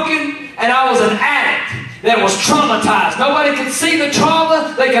was broken and I was an addict that was traumatized. Nobody could see the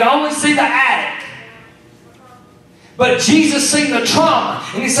trauma. They could only see the addict. But Jesus seen the trauma.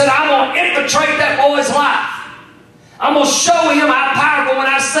 And He said, I'm going to infiltrate that boy's life. I'm going to show him how powerful when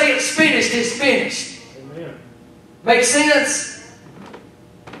I say it's finished, it's finished. Amen. Make sense?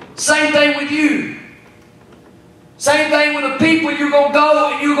 Same thing with you. Same thing with the people you're going to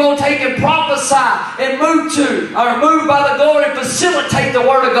go and you're going to take and prophesy and move to, or move by the glory and facilitate the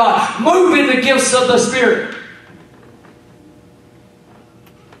Word of God. Move in the gifts of the Spirit.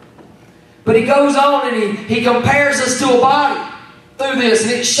 But he goes on and he compares us to a body through this.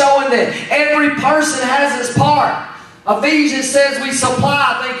 And it's showing that every person has its part. Ephesians says we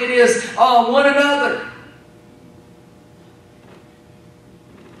supply, I think it is, one another.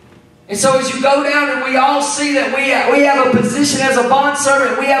 And so as you go down and we all see that we have a position as a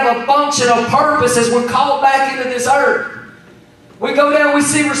bondservant, we have a function, a purpose as we're called back into this earth. We go down, we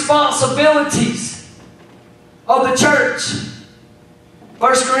see responsibilities of the church.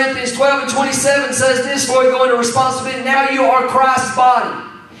 1 Corinthians 12 and 27 says this before we go into responsibility. Now you are Christ's body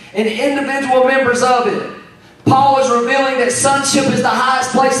and individual members of it. Paul is revealing that sonship is the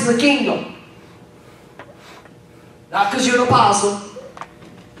highest place in the kingdom. Not because you're an apostle.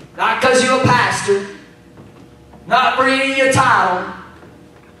 Not because you're a pastor. Not for any of your title.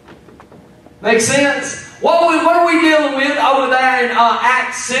 Make sense? What are we dealing with over there in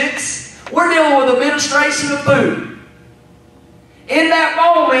Acts 6? We're dealing with administration of food. In that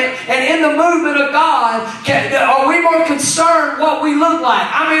moment and in the movement of God, are we more concerned what we look like?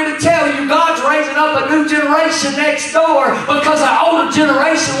 I'm here to tell you, God's raising up a new generation next door because our older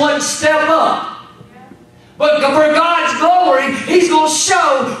generation wouldn't step up. But for God's glory, He's going to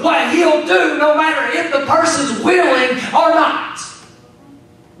show what He'll do no matter if the person's willing or not.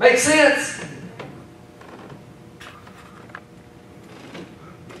 Make sense?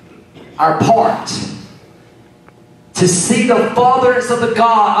 Our part to see the furtherance of the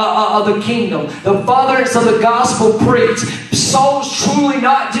God of the kingdom, the furtherance of the gospel preached. Souls truly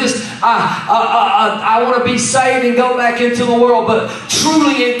not just I want to be saved and go back into the world, but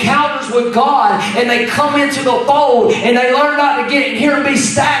truly encounters with God, and they come into the fold and they learn not to get in here and be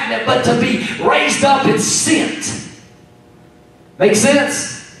stagnant, but to be raised up and sent. Make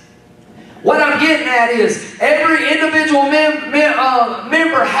sense? What I'm getting at is every individual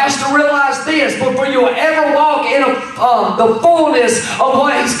member has to realize this before you'll ever walk in the fullness of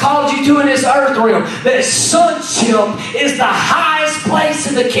what He's called you to in this earth realm. That sonship is the highest place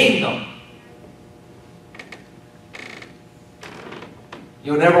in the kingdom.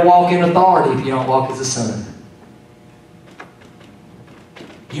 You'll never walk in authority if you don't walk as a son.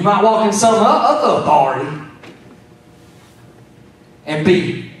 You might walk in some other authority and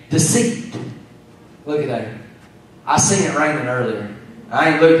be deceived. Look at that. I seen it raining earlier.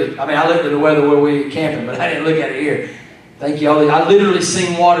 I looked at the weather where we were camping, but I didn't look at it here. Thank you, Holy. I literally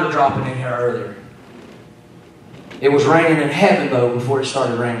seen water dropping in here earlier. It was raining in heaven, though, before it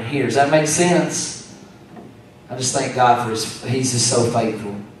started raining here. Does that make sense? I just thank God for He's just so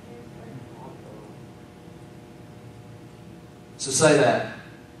faithful. So say that.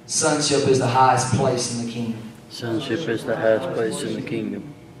 Sonship is the highest place in the kingdom. Sonship is the highest place in the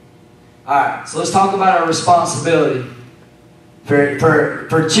kingdom. Alright, so let's talk about our responsibility.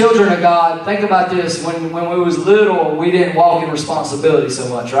 For children of God, think about this. When we was little, we didn't walk in responsibility so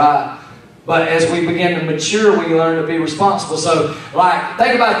much, right? But as we begin to mature, we learn to be responsible. So, like,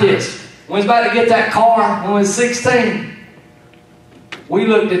 think about this. When we was about to get that car, when we was 16, we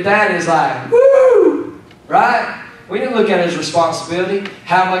looked at that as like, woo! Right? We didn't look at it as responsibility.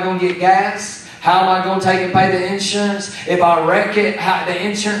 How am I going to get gas? How am I going to take and pay the insurance? If I wreck it, the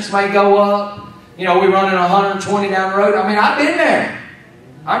insurance may go up. You know, we're running 120 down the road. I mean, I've been there.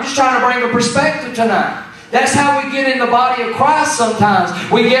 I'm just trying to bring a perspective tonight. That's how we get in the body of Christ sometimes.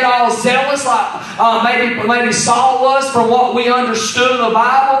 We get all zealous like maybe Saul was from what we understood of the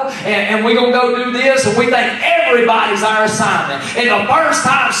Bible, and we're going to go do this, and we think everybody's our assignment. And the first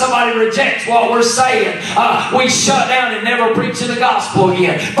time somebody rejects what we're saying, we shut down and never preach the gospel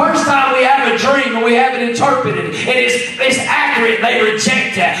again. First time we have a dream and we have it interpreted, and it's accurate, they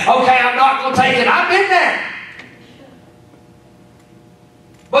reject it. Okay, I'm not going to take it. I've been there.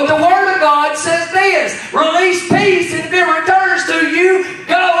 But the Word of God says this, release peace, and if it returns to you,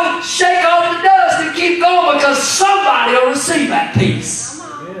 go shake off the dust and keep going, because somebody will receive that peace.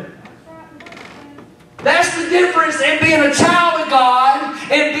 That's the difference in being a child of God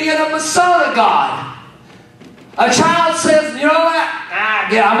and being a son of God. A child says, you know what?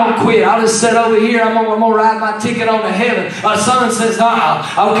 I'm going to quit. I'll just sit over here. I'm going to ride my ticket on to heaven. A son says,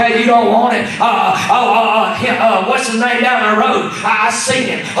 okay, you don't want it. What's his name down the road? I seen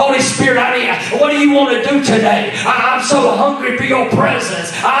him. Holy Spirit, what do you want to do today? I'm so hungry for your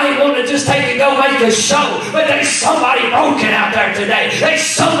presence. I ain't want to just take and go make a show. But there's somebody broken out there today. There's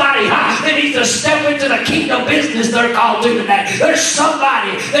somebody that needs to step into the kingdom business they're called to today. There's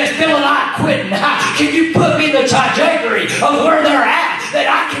somebody that's feeling like quitting. Can you put me in the trajectory of where they're at, that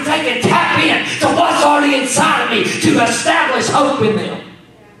I can take and tap in to what's already inside of me to establish hope in them?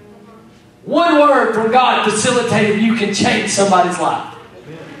 One word from God facilitated, you can change somebody's life.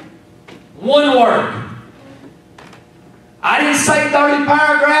 One word. I didn't say 30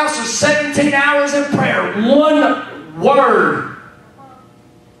 paragraphs or 17 hours in prayer. One word.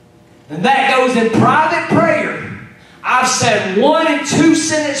 And that goes in private prayer. I've said 1 and 2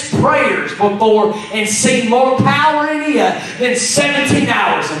 sentence prayers before and seen more power in it than 17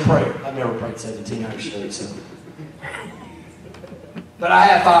 hours in prayer. I've never prayed 17 hours straight, so. But I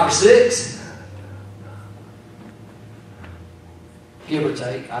have 5 or 6. Give or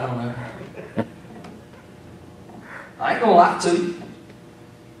take, I don't know. I ain't gonna lie to you.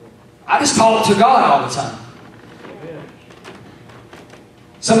 I just talk to God all the time.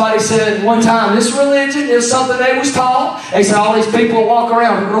 Somebody said one time, this religion is something they was taught. They said all these people walk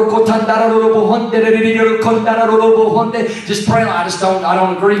around just praying. I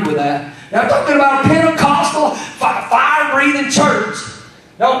don't agree with that. Now I'm talking about a Pentecostal, fire-breathing church.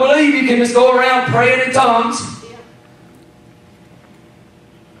 Don't believe you can just go around praying in tongues.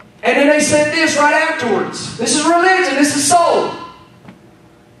 And then they said this right afterwards. This is religion. This is soul.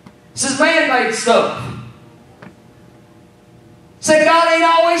 This is man-made stuff. Said God ain't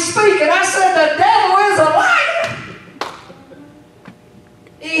always speaking. I said the devil is a liar.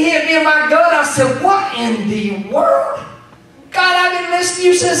 He hit me in my gut. I said, what in the world? God, I've been listening to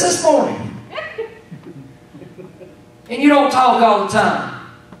you since this morning. And you don't talk all the time.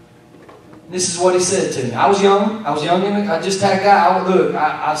 This is what he said to me. I was young. I just had a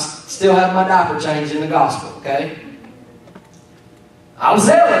guy. I still have my diaper changed in the gospel, okay? I was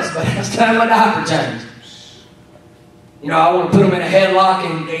zealous, but I still have my diaper changed. You know, I want to put them in a headlock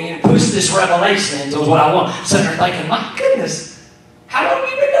and push this revelation into what I want. Sitting there thinking, my goodness, how long have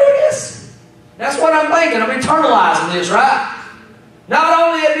you been doing this? That's what I'm thinking. I'm internalizing this, right? Not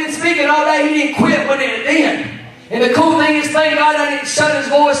only have he been speaking all day, he didn't quit when it then. And the cool thing is, thank God I didn't shut his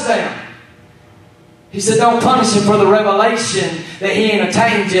voice down. He said, don't punish him for the revelation that he ain't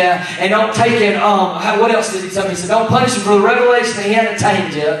attained yet. And don't take it, what else did he tell me? He said, don't punish him for the revelation that he hadn't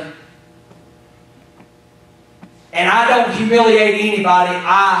attained yet. And I don't humiliate anybody.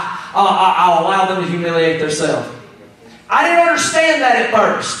 I'll allow them to humiliate themselves. I didn't understand that at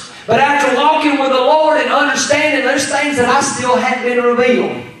first. But after walking with the Lord and understanding, there's things that I still hadn't been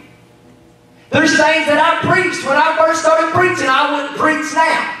revealed. There's things that I preached when I first started preaching I wouldn't preach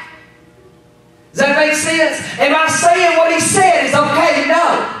now. Does that make sense? Am I saying what he said is okay?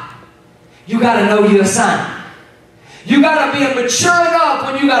 No. You got to know your assignment. You got to be mature enough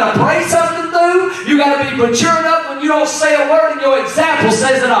when you got to pray something through. You got to be mature enough when you don't say a word and your example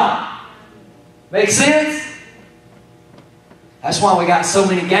says it all. Make sense? That's why we got so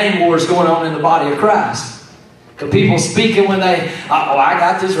many gang wars going on in the body of Christ. Because people speaking when they, I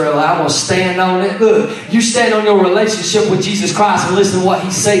got this real, I'm going to stand on it. Look, you stand on your relationship with Jesus Christ and listen to what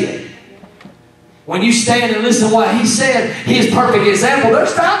he said. When you stand and listen to what he said, he is perfect example.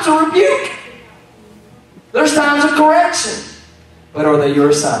 There's times of rebuke. There's times of correction. But are they your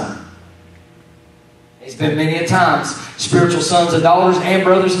assignment? It's been many a times spiritual sons and daughters and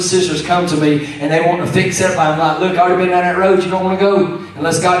brothers and sisters come to me and they want to fix everybody. I'm like, look, I already been down that road. You don't want to go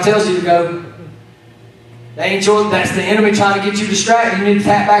unless God tells you to go. They ain't your, that's the enemy trying to get you distracted. You need to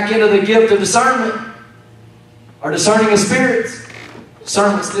tap back into the gift of discernment or discerning of spirits.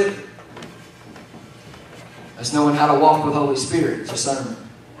 Discernment's different. That's knowing how to walk with Holy Spirit. Discernment.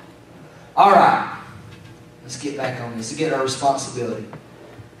 All right. Let's get back on this. To get our responsibility.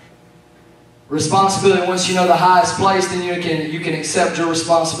 Responsibility, once you know the highest place, then you can accept your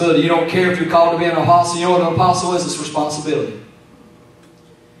responsibility. You don't care if you're called to be an apostle. You know what an apostle is? It's responsibility.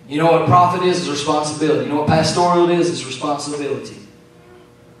 You know what a prophet is? It's responsibility. You know what pastoral is? It's responsibility.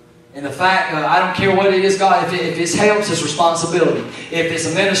 And the fact, I don't care what it is, God, if it helps, it's responsibility. If it's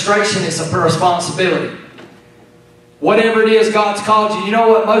administration, it's a responsibility. Whatever it is God's called you. You know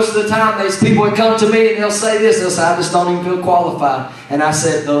what? Most of the time, these people would come to me and they'll say this. They'll say, I just don't even feel qualified. And I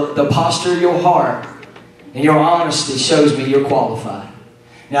said, the posture of your heart and your honesty shows me you're qualified.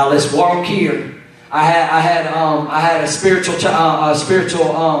 Now let's walk here. I had a spiritual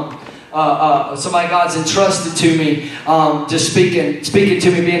somebody God's entrusted to me, just speaking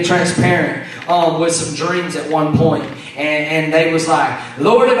to me, being transparent with some dreams at one point. And they was like,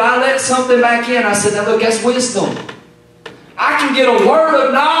 Lord, if I let something back in, I said, now look, that's wisdom. I can get a word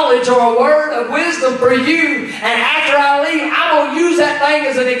of knowledge or a word of wisdom for you, and after I leave, I'm going to use that thing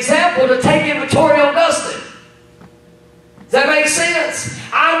as an example to take inventory on Dustin. Does that make sense?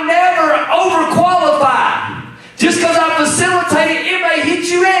 I'm never overqualified. Just because I facilitate it may hit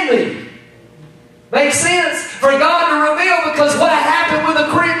you and me. Makes sense? For God to reveal, because what happened with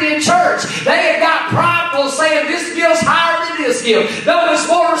the Corinthian church, they had got prideful saying this gift's higher than this gift. No, it's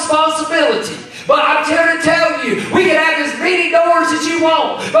more responsibility. But I'm here to tell you, we can have as many doors as you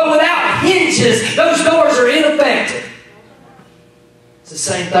want, but without hinges, those doors are ineffective. It's the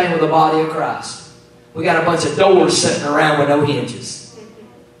same thing with the body of Christ. We got a bunch of doors sitting around with no hinges.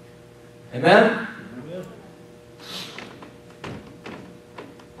 Amen?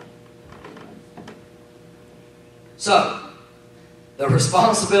 So, the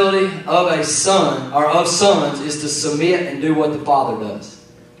responsibility of a son, or of sons, is to submit and do what the Father does.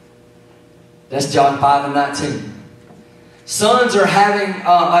 That's John 5:19. Sons are having,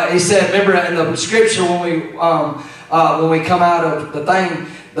 he said, remember in the scripture when we come out of the thing,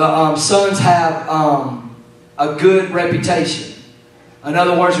 the sons have a good reputation. In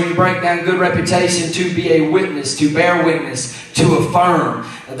other words, when you break down good reputation, to be a witness, to bear witness, to affirm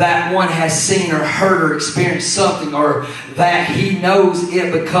that one has seen or heard or experienced something, or that he knows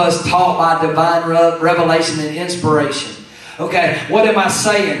it because taught by divine revelation and inspiration. Okay, what am I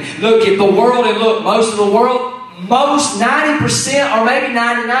saying? Look at the world, and look, most of the world, most 90% or maybe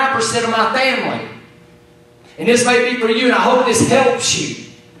 99% of my family, and this may be for you, and I hope this helps you,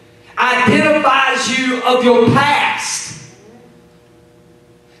 identifies you of your past,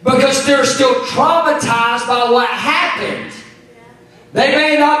 because they're still traumatized by what happened. They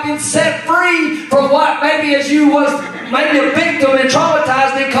may not have been set free from what maybe as you was maybe a victim and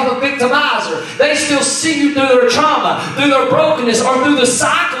traumatized, then become a victimizer. They still see you through their trauma, through their brokenness, or through the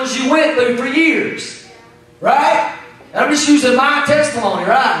cycles you went through for years. Right? And I'm just using my testimony,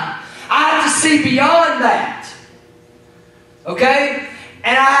 right? I have to see beyond that. Okay?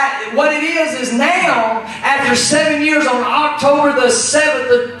 And what it is now, after 7 years, on October the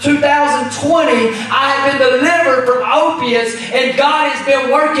 7th of 2020, I have been delivered from opiates, and God has been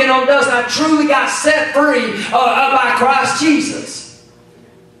working on Dustin. I truly got set free by Christ Jesus.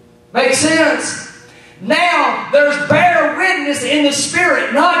 Make sense? Now, there's bear witness in the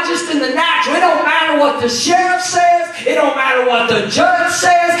spirit, not just in the natural. It don't matter what the sheriff says. It don't matter what the judge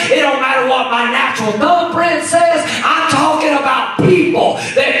says. It don't matter what my natural thumbprint says. I'm talking about people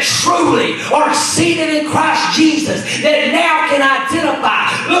that truly are seated in Christ Jesus, that now can identify,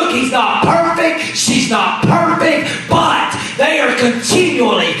 look, he's not perfect, she's not perfect, but they are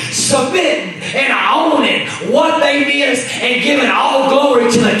continually submitting and owning what they miss and giving all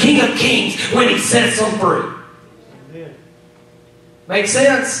glory to the King of Kings when he sets them free. Amen. Make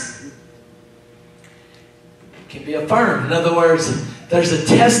sense? It can be affirmed. In other words, there's a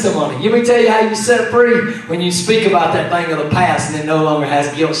testimony. Let me tell you how you set free when you speak about that thing of the past and it no longer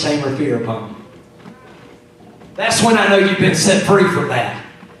has guilt, shame, or fear upon you. That's when I know you've been set free from that.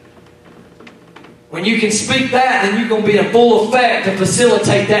 When you can speak that, then you're going to be in full effect to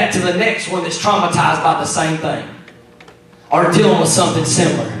facilitate that to the next one that's traumatized by the same thing or dealing with something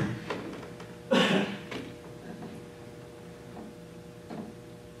similar.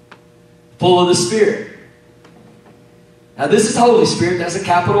 Full of the Spirit. Now this is Holy Spirit. That's a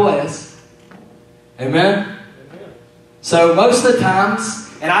capital S. Amen? Amen. So most of the times,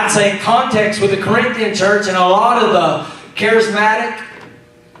 and I'd say in context with the Corinthian church and a lot of the charismatic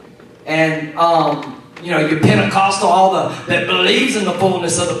and your Pentecostal, that believes in the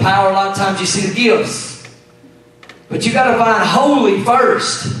fullness of the power, a lot of times you see the gifts. But you got to find holy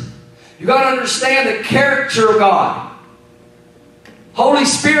first. You got to understand the character of God. Holy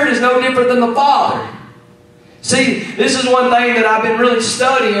Spirit is no different than the Father. See, this is one thing that I've been really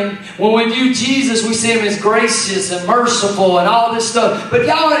studying. When we view Jesus, we see Him as gracious and merciful and all this stuff. But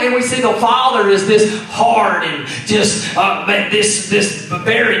and we see the Father as this hard and just this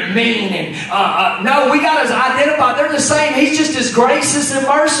very mean. And no, we got to identify they're the same. He's just as gracious and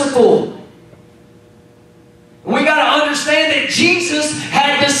merciful. We got to understand that Jesus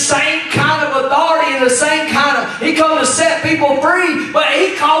had the same kind of authority and the same kind of. He came to set people free, but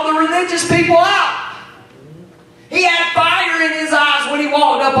He called the religious people out. He had fire in his eyes when he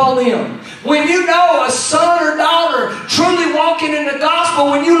walked up on them. When you know a son or daughter truly walking in the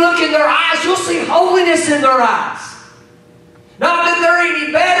gospel, when you look in their eyes, you'll see holiness in their eyes. Not that they're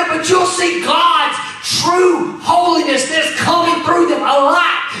any better, but you'll see God's true holiness that's coming through them, a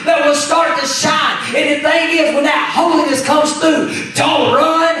light that will start to shine. And the thing is, when that holiness comes through, don't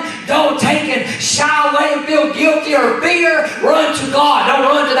run, don't take and shy away and feel guilty or fear. Run to God. Don't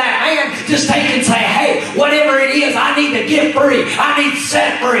run to that man. Just take and say, hey, whatever it is, I need to get free. I need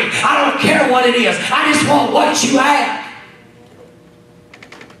set free. I don't care what it is. I just want what you have.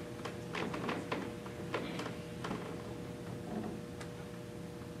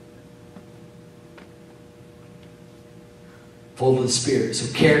 Full of the Spirit.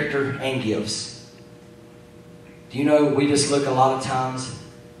 So character and gifts. Do you know we just look a lot of times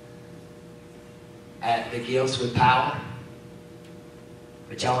at the gifts with power?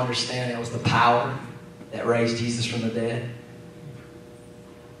 But y'all understand it was the power that raised Jesus from the dead?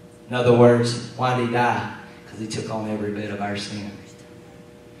 In other words, why did he die? Because he took on every bit of our sin.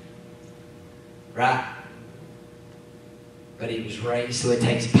 Right? But he was raised, so it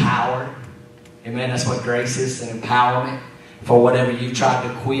takes power. Amen? That's what grace is, an empowerment. For whatever you tried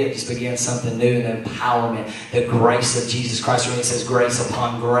to quit, just begin something new, and empowerment. The grace of Jesus Christ. When it says grace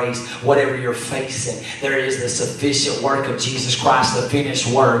upon grace, whatever you're facing, there is the sufficient work of Jesus Christ, the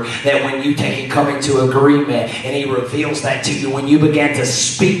finished work, that when you take and come into agreement, and He reveals that to you, when you begin to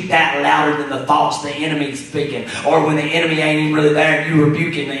speak that louder than the thoughts the enemy's speaking, or when the enemy ain't even really there, and you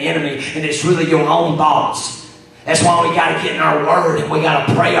rebuking the enemy, and it's really your own thoughts. That's why we got to get in our Word, and we got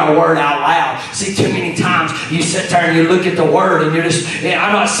to pray our Word out loud. See, too many times you sit there and you look at the Word and you're just,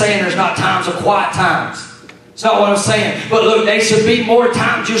 I'm not saying there's not times of quiet times. It's not what I'm saying. But look, there should be more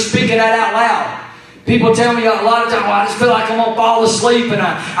times you're speaking that out loud. People tell me a lot of times, well, I just feel like I'm going to fall asleep, and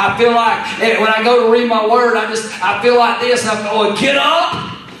I feel like when I go to read my Word, I feel like this, and I go, well, get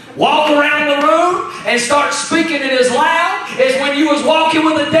up, walk around the room, and start speaking it as loud as when you was walking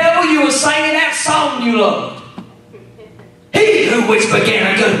with the devil, you was singing that song you loved. He who which began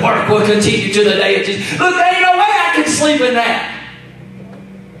a good work will continue to the day of Jesus. Look, there ain't no way I can sleep in that.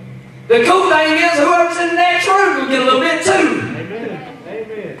 The cool thing is, whoever's in the next room will get a little bit too. Amen.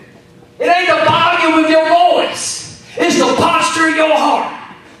 Amen. It ain't the volume of your voice. It's the posture of your heart.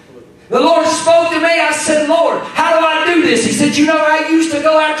 The Lord spoke to me. I said, Lord, how do I do this? He said, you know, I used to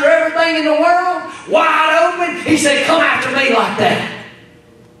go after everything in the world, wide open. He said, come after me like that.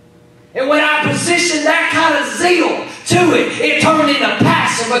 And when I positioned that kind of zeal to it, it turned into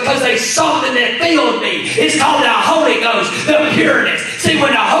passion, because there's something that filled me. It's called the Holy Ghost, the pureness. See,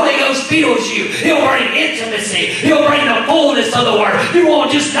 when the Holy Ghost fills you, He'll bring intimacy. He'll bring the fullness of the Word. You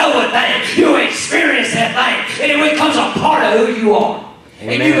won't just know a thing. You'll experience that thing. And it becomes a part of who you are.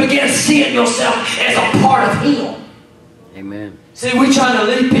 Amen. And you begin seeing yourself as a part of Him. Amen. See, we're trying to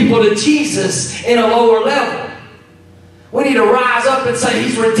lead people to Jesus in a lower level. We need to rise up and say,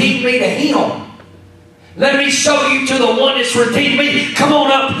 He's redeemed me to Him. Let me show you to the one that's redeemed me. Come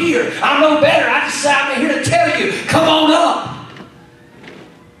on up here. I'm no better. I just say I'm here to tell you. Come on up.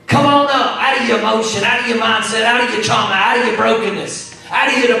 Come on up. Out of your emotion, out of your mindset, out of your trauma, out of your brokenness,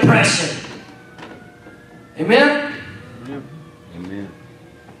 out of your depression. Amen? Amen.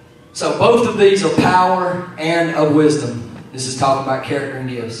 So both of these are power and of wisdom. This is talking about character and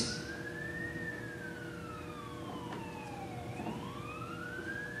gifts.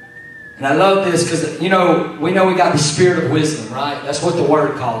 And I love this because, we know we got the spirit of wisdom, right? That's what the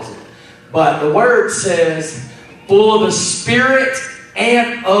Word calls it. But the Word says, full of the Spirit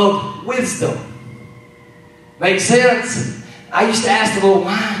and of wisdom. Make sense? I used to ask the Lord,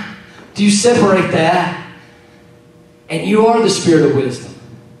 why do you separate that? And you are the spirit of wisdom.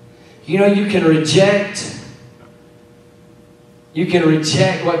 You can reject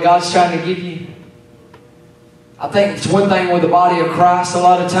what God's trying to give you. I think it's one thing with the body of Christ a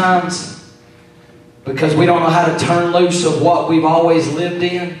lot of times, because we don't know how to turn loose of what we've always lived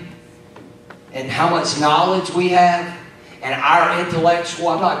in and how much knowledge we have. And our intellectual,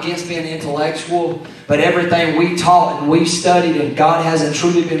 I'm not against being intellectual, but everything we taught and we studied and God hasn't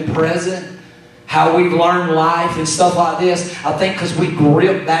truly been present, how we've learned life and stuff like this, I think because we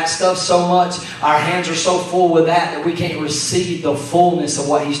grip that stuff so much, our hands are so full with that we can't receive the fullness of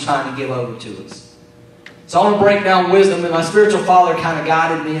what He's trying to give over to us. So I want to break down wisdom, and my spiritual father kind of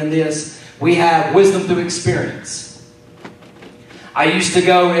guided me in this. We have wisdom through experience. I used to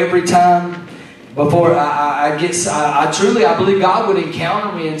go every time before I believe God would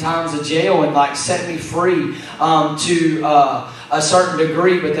encounter me in times of jail and set me free to a certain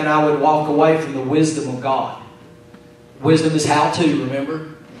degree, but then I would walk away from the wisdom of God. Wisdom is how to,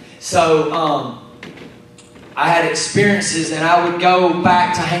 remember? So I had experiences, and I would go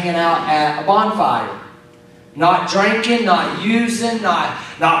back to hanging out at a bonfire. Not drinking, not using, not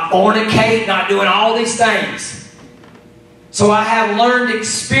fornicating, not doing all these things. So I have learned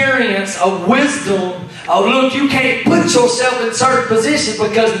experience of wisdom of, look, you can't put yourself in certain positions,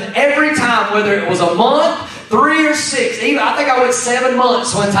 because every time, whether it was a month, 3 or 6, even I think I went 7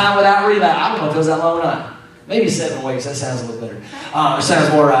 months one time without relapse. I don't know if it was that long or not. Maybe 7 weeks. That sounds a little better. It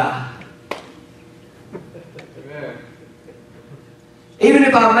sounds more right. Even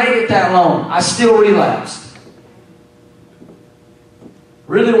if I made it that long, I still relapsed.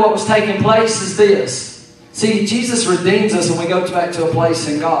 Really what was taking place is this. See, Jesus redeems us and we go back to a place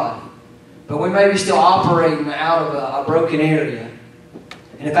in God. But we may be still operating out of a broken area.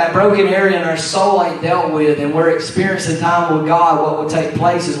 And if that broken area in our soul ain't dealt with and we're experiencing time with God, what will take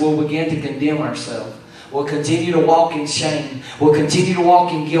place is we'll begin to condemn ourselves. We'll continue to walk in shame. We'll continue to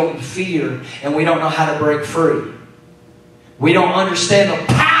walk in guilt and fear. And we don't know how to break free. We don't understand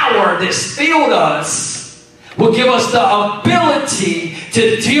the power that's filled us will give us the ability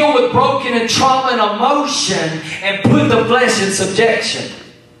to deal with broken and trauma and emotion and put the flesh in subjection.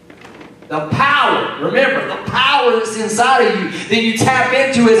 The power, remember, the power that's inside of you that you tap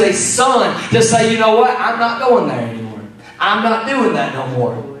into as a son to say, you know what, I'm not going there anymore. I'm not doing that no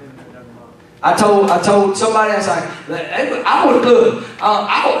more. I told somebody, I was like, I would look.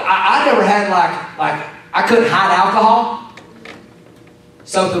 I never had like I couldn't hide alcohol.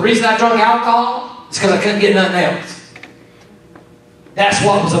 So the reason I drank alcohol is because I couldn't get nothing else. That's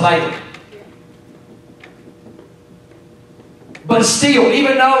what was available. But still,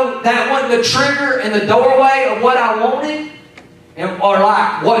 even though that wasn't the trigger and the doorway of what I wanted, or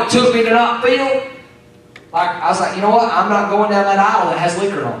like what took me to not feel, like I was like, you know what? I'm not going down that aisle that has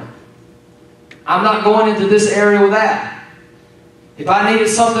liquor on it. I'm not going into this area with that. If I needed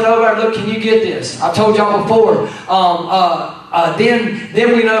something over there, look, can you get this? I told y'all before.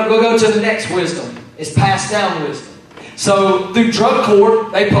 Then we know we'll go to the next wisdom. It's passed down wisdom. So through drug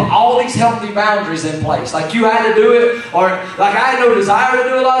court, they put all these healthy boundaries in place. Like you had to do it, or like I had no desire to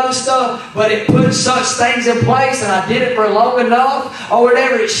do a lot of this stuff, but it put such things in place, and I did it for long enough, or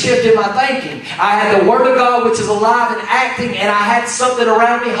whatever, it shifted my thinking. I had the Word of God, which is alive and acting, and I had something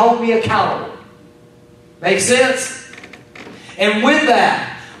around me hold me accountable. Make sense? And with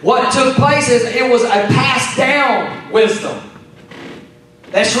that, what took place is it was a passed down wisdom.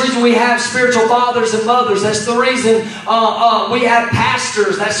 That's the reason we have spiritual fathers and mothers. That's the reason we have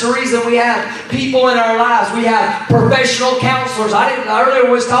pastors. That's the reason we have people in our lives. We have professional counselors. I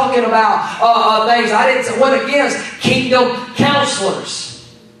earlier was talking about things. I went against kingdom counselors.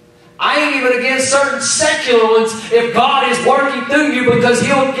 I ain't even against certain secular ones if God is working through you, because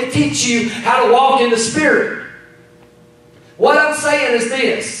He'll teach you how to walk in the Spirit. What I'm saying is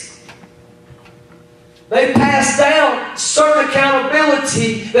this. They passed down certain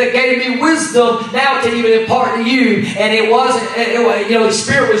accountability that gave me wisdom now to even impart to you. And it wasn't, the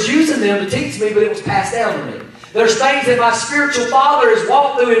Spirit was using them to teach me, but it was passed down to me. There's things that my spiritual father has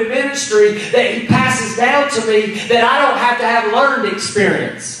walked through in ministry that he passes down to me that I don't have to have learned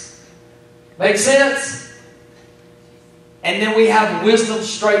experience. Make sense? And then we have wisdom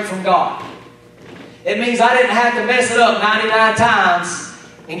straight from God. It means I didn't have to mess it up 99 times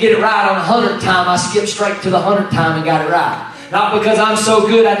and get it right on the 100th time. I skipped straight to the 100th time and got it right. Not because I'm so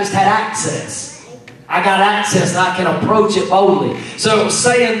good, I just had access. I got access and I can approach it boldly. So it was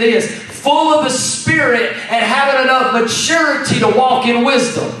saying this, full of the Spirit and having enough maturity to walk in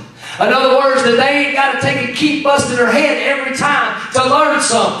wisdom. In other words, that they ain't got to take and keep busting their head every time to learn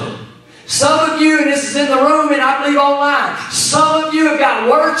something. Some of you, and this is in the room and I believe online, some of you have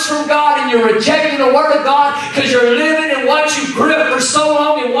got words from God and you're rejecting the Word of God because you're living in what you grew up for so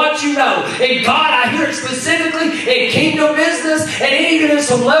long and what you know. And God, I hear it specifically in kingdom business and even in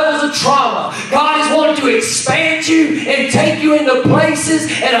some levels of trauma. God is wanting to expand you and take you into places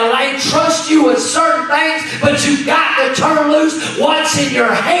and trust you with certain things, but you've got to turn loose what's in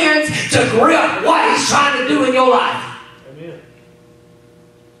your hands to grip what He's trying to do in your life.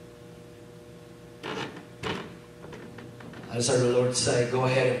 I just heard the Lord say, go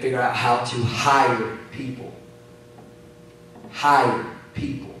ahead and figure out how to hire people. Hire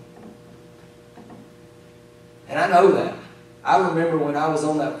people. And I know that. I remember when I was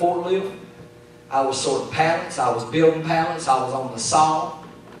on that forklift, I was sorting pallets, I was building pallets, I was on the saw.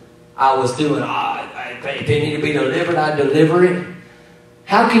 I was doing, if it needed to be delivered, I'd deliver it.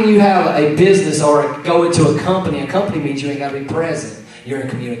 How can you have a business or go into a company? A company means you ain't got to be present. You're in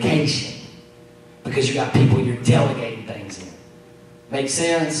communication. Because you got people you're delegating things in. Make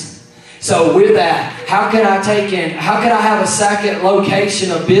sense? So with that, how can I have a second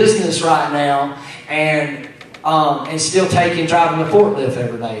location of business right now and and still driving the forklift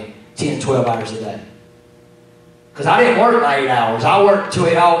every day, 10, 12 hours a day. Because I didn't work 8 hours. I worked till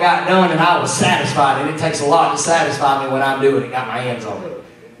it all got done and I was satisfied. And it takes a lot to satisfy me when I'm doing it, got my hands on it.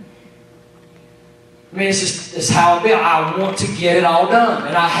 I mean, it's how I feel. I want to get it all done.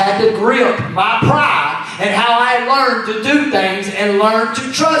 And I had to grip my pride and how I learned to do things and learn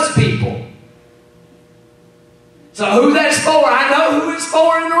to trust people. So who that's for, I know who it's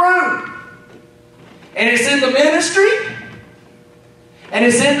for in the room. And it's in the ministry. And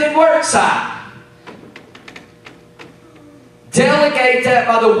it's in the work side. Delegate that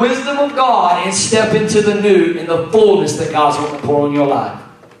by the wisdom of God and step into the new in the fullness that God's going to pour in your life.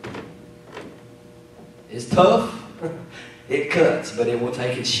 It's tough. It cuts, but it will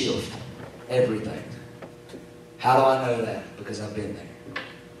take and shift everything. How do I know that? Because I've been there.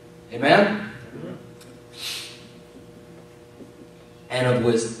 Amen? And of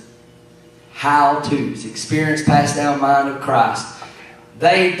wisdom. How-tos. Experience passed down mind of Christ.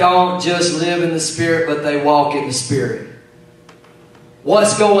 They don't just live in the Spirit, but they walk in the Spirit.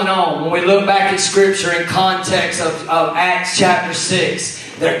 What's going on? When we look back at Scripture in context of Acts chapter 6,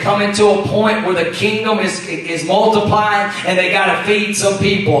 they're coming to a point where the kingdom is multiplying and they got to feed some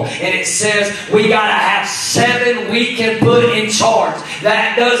people. And it says we got to have 7 we can put in charge.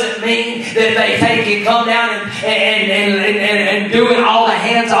 That doesn't mean that they can come down and do it all the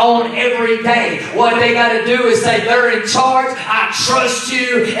hands-on every day. What they got to do is say, they're in charge. I trust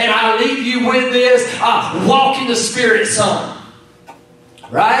you and I leave you with this. Walk in the Spirit, son.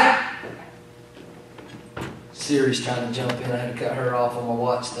 Right? Siri's trying to jump in. I had to cut her off on my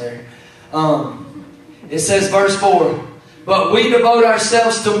watch there. It says, verse 4, but we devote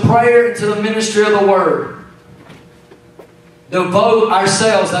ourselves to prayer and to the ministry of the Word. Devote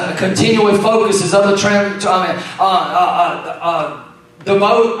ourselves. Continually focus is other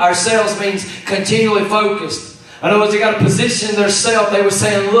devote ourselves means continually focused. In other words, they got to position themselves. They were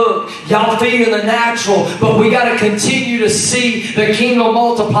saying, look, y'all feed in the natural, but we got to continue to see the kingdom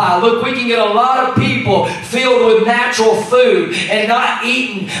multiply. Look, we can get a lot of people filled with natural food and not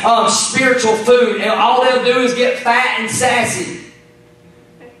eating spiritual food. And all they'll do is get fat and sassy.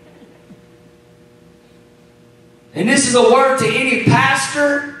 And this is a word to any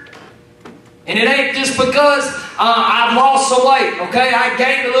pastor. And it ain't just because I've lost some weight, okay? I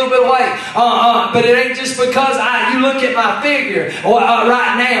gained a little bit of weight. But it ain't just because you look at my figure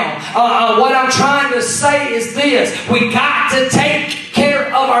right now. What I'm trying to say is this. We got to take care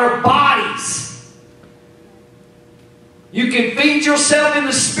of our bodies. You can feed yourself in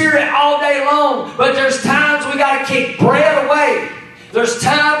the Spirit all day long, but there's times we got to kick bread away. There's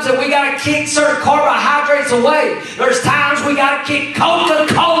times that we got to kick certain carbohydrates away. There's times we got to kick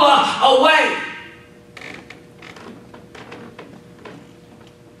Coca-Cola away.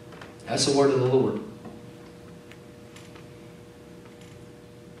 That's the word of the Lord.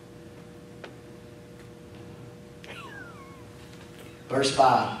 Verse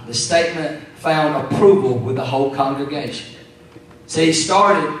 5. The statement found approval with the whole congregation. See, he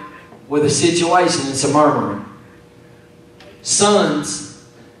started with a situation and some murmuring. Sons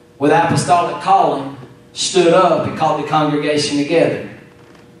with apostolic calling stood up and called the congregation together.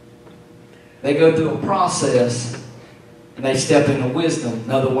 They go through a process and they step into wisdom.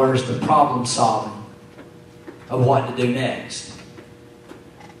 In other words, the problem solving of what to do next.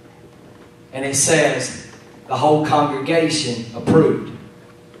 And it says the whole congregation approved.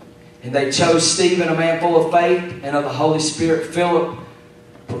 And they chose Stephen, a man full of faith and of the Holy Spirit, Philip,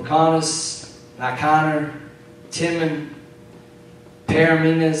 Proconus, Nicanor, Timon,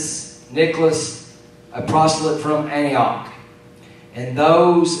 Parmenas, Nicholas, a proselyte from Antioch. And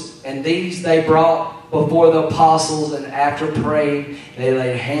these they brought before the apostles, and after praying, they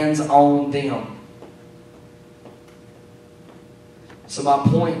laid hands on them. So my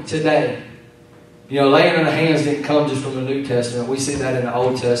point today, laying on the hands didn't come just from the New Testament. We see that in the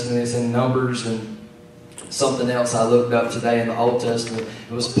Old Testament. It's in Numbers and something else I looked up today in the Old Testament.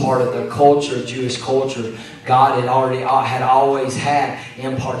 It was part of the culture, Jewish culture. God had always had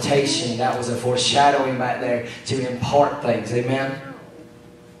impartation. That was a foreshadowing back there to impart things. Amen?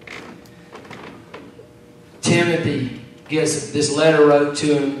 Timothy gets this letter wrote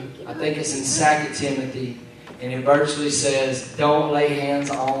to him. I think it's in 2 Timothy. And it virtually says, don't lay hands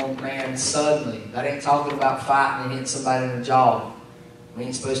on man suddenly. That ain't talking about fighting and hitting somebody in the jaw. We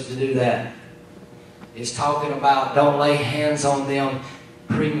ain't supposed to do that. It's talking about don't lay hands on them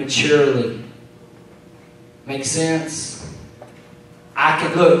prematurely. Make sense?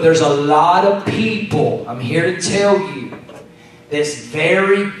 Look, there's a lot of people, I'm here to tell you, that's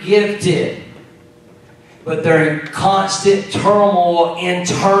very gifted, but they're in constant turmoil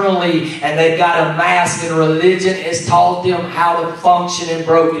internally, and they've got a mask, and religion has taught them how to function in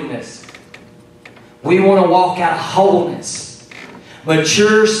brokenness. We want to walk out wholeness.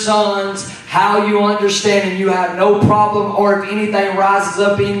 Mature sons, how you understand and you have no problem, or if anything rises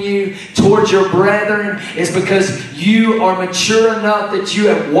up in you towards your brethren, is because you are mature enough that you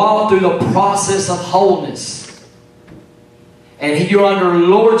have walked through the process of wholeness. And you're under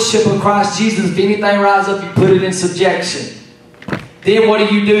lordship of Christ Jesus. If anything rises up, you put it in subjection. Then what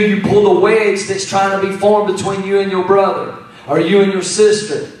do? You pull the wedge that's trying to be formed between you and your brother, or you and your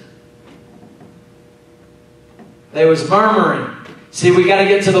sister. There was murmuring. See, we got to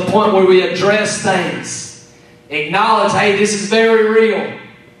get to the point where we address things. Acknowledge, hey, this is very real.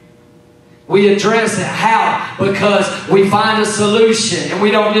 We address it. How? Because we find a solution, and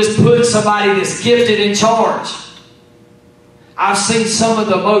we don't just put somebody that's gifted in charge. I've seen some of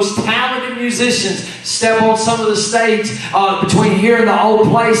the most talented musicians step on some of the stage between here and the old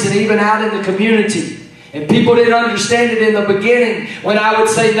place, and even out in the community. And people didn't understand it in the beginning when I would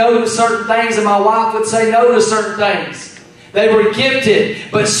say no to certain things and my wife would say no to certain things. They were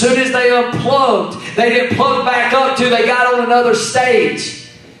gifted, but as soon as they unplugged, they didn't plug back up till they got on another stage.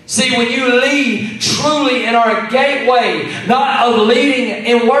 See, when you lead truly and are a gateway, not of leading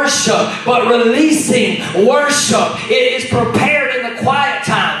in worship, but releasing worship, it is prepared in the quiet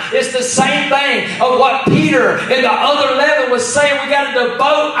time. It's the same thing of what Peter and the other 11 was saying. We got to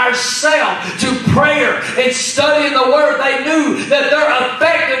devote ourselves to prayer and studying the Word. They knew that their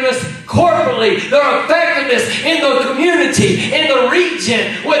effectiveness corporately, their effectiveness in the community, in the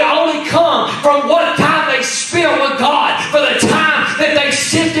region, would only come from what time they spent with God, for the time that they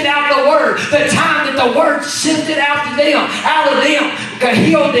sifted out the Word, the time that the Word sifted out of them,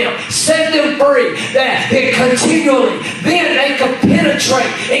 healed them, set them free, that continually, then they could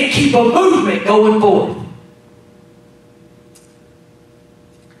penetrate and keep a movement going forward.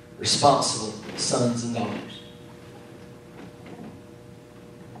 Responsible sons and daughters.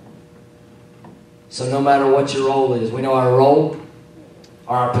 So no matter what your role is, we know our role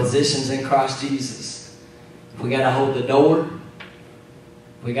are our positions in Christ Jesus. If we got to hold the door,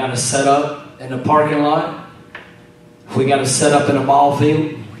 we got to set up in the parking lot, if we got to set up in a ball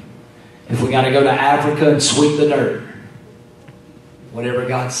field, if we got to go to Africa and sweep the dirt, whatever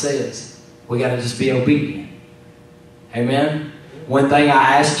God says, we got to just be obedient. Amen? One thing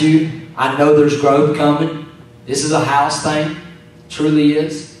I asked you, I know there's growth coming. This is a house thing. It truly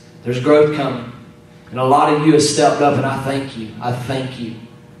is. There's growth coming. And a lot of you have stepped up, and I thank you. I thank you.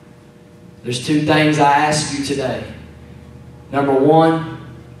 There's two things I ask you today. Number one,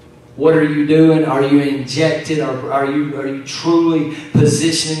 what are you doing? Are you injected? Are you truly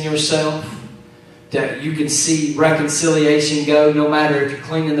positioning yourself that you can see reconciliation go, no matter if you're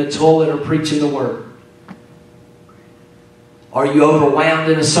cleaning the toilet or preaching the Word? Are you overwhelmed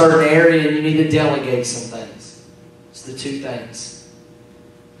in a certain area and you need to delegate some things? It's the two things.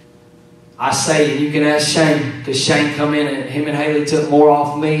 I say, and you can ask Shane, because Shane come in and him and Haley took more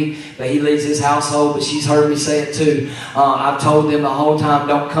off me, but he leads his household, but she's heard me say it too. I've told them the whole time,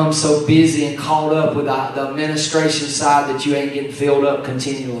 don't come so busy and caught up with the administration side that you ain't getting filled up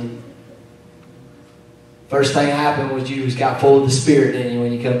continually. First thing that happened was you got full of the Spirit, didn't you,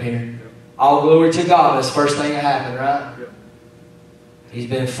 when you come here? All glory to God. That's the first thing that happened, right? Yep. He's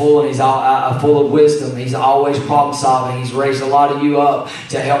been full, and he's full of wisdom. He's always problem solving. He's raised a lot of you up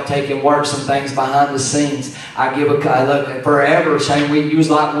to help take and work some things behind the scenes. I look, forever, Shane, you was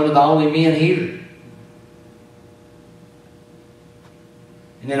like one of the only men here.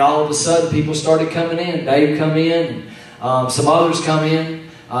 And then all of a sudden, people started coming in. Dave come in, and some others come in.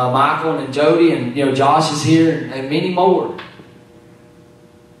 Michael and Jody, and Josh is here, and many more.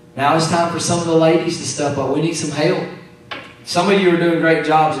 Now it's time for some of the ladies to step up. We need some help. Some of you are doing great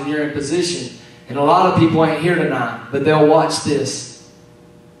jobs and you're in position. And a lot of people ain't here tonight, but they'll watch this.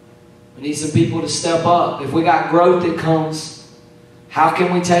 We need some people to step up. If we got growth that comes, how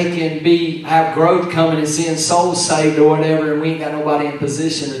can we take and have growth coming and seeing souls saved or whatever, and we ain't got nobody in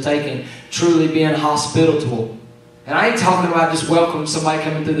position to take and truly being hospitable? And I ain't talking about just welcoming somebody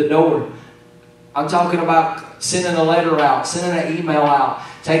coming through the door. I'm talking about sending a letter out, sending an email out,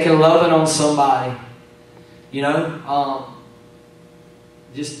 taking loving on somebody.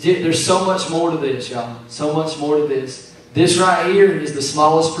 There's so much more to this, y'all. So much more to this. This right here is the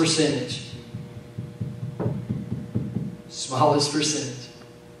smallest percentage. Smallest percentage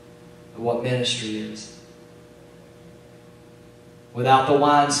of what ministry is. Without the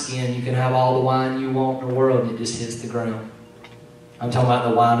wineskin, you can have all the wine you want in the world and it just hits the ground. I'm talking about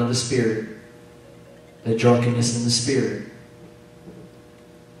the wine of the Spirit. The drunkenness in the Spirit.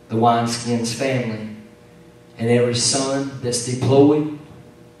 The wineskin's family. And every son that's deployed,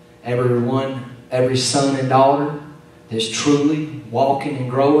 every son and daughter that's truly walking and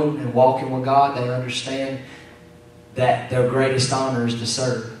growing and walking with God, they understand that their greatest honor is to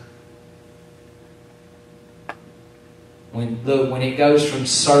serve. When it goes from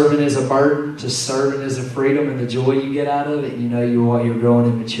serving as a burden to serving as a freedom and the joy you get out of it, you know you're growing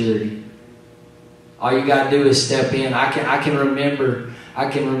in maturity. All you got to do is step in. I can remember,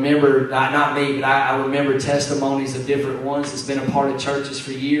 not me, but I remember testimonies of different ones that's been a part of churches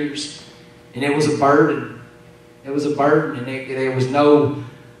for years. And it was a burden. It was a burden, and there was no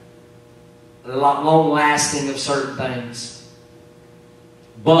long lasting of certain things.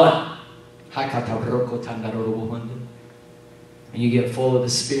 But when you get full of the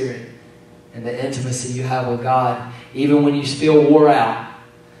Spirit and the intimacy you have with God, even when you feel wore out,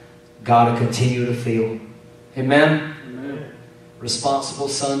 God will continue to fill. Amen? Amen. Responsible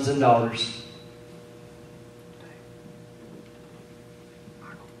sons and daughters.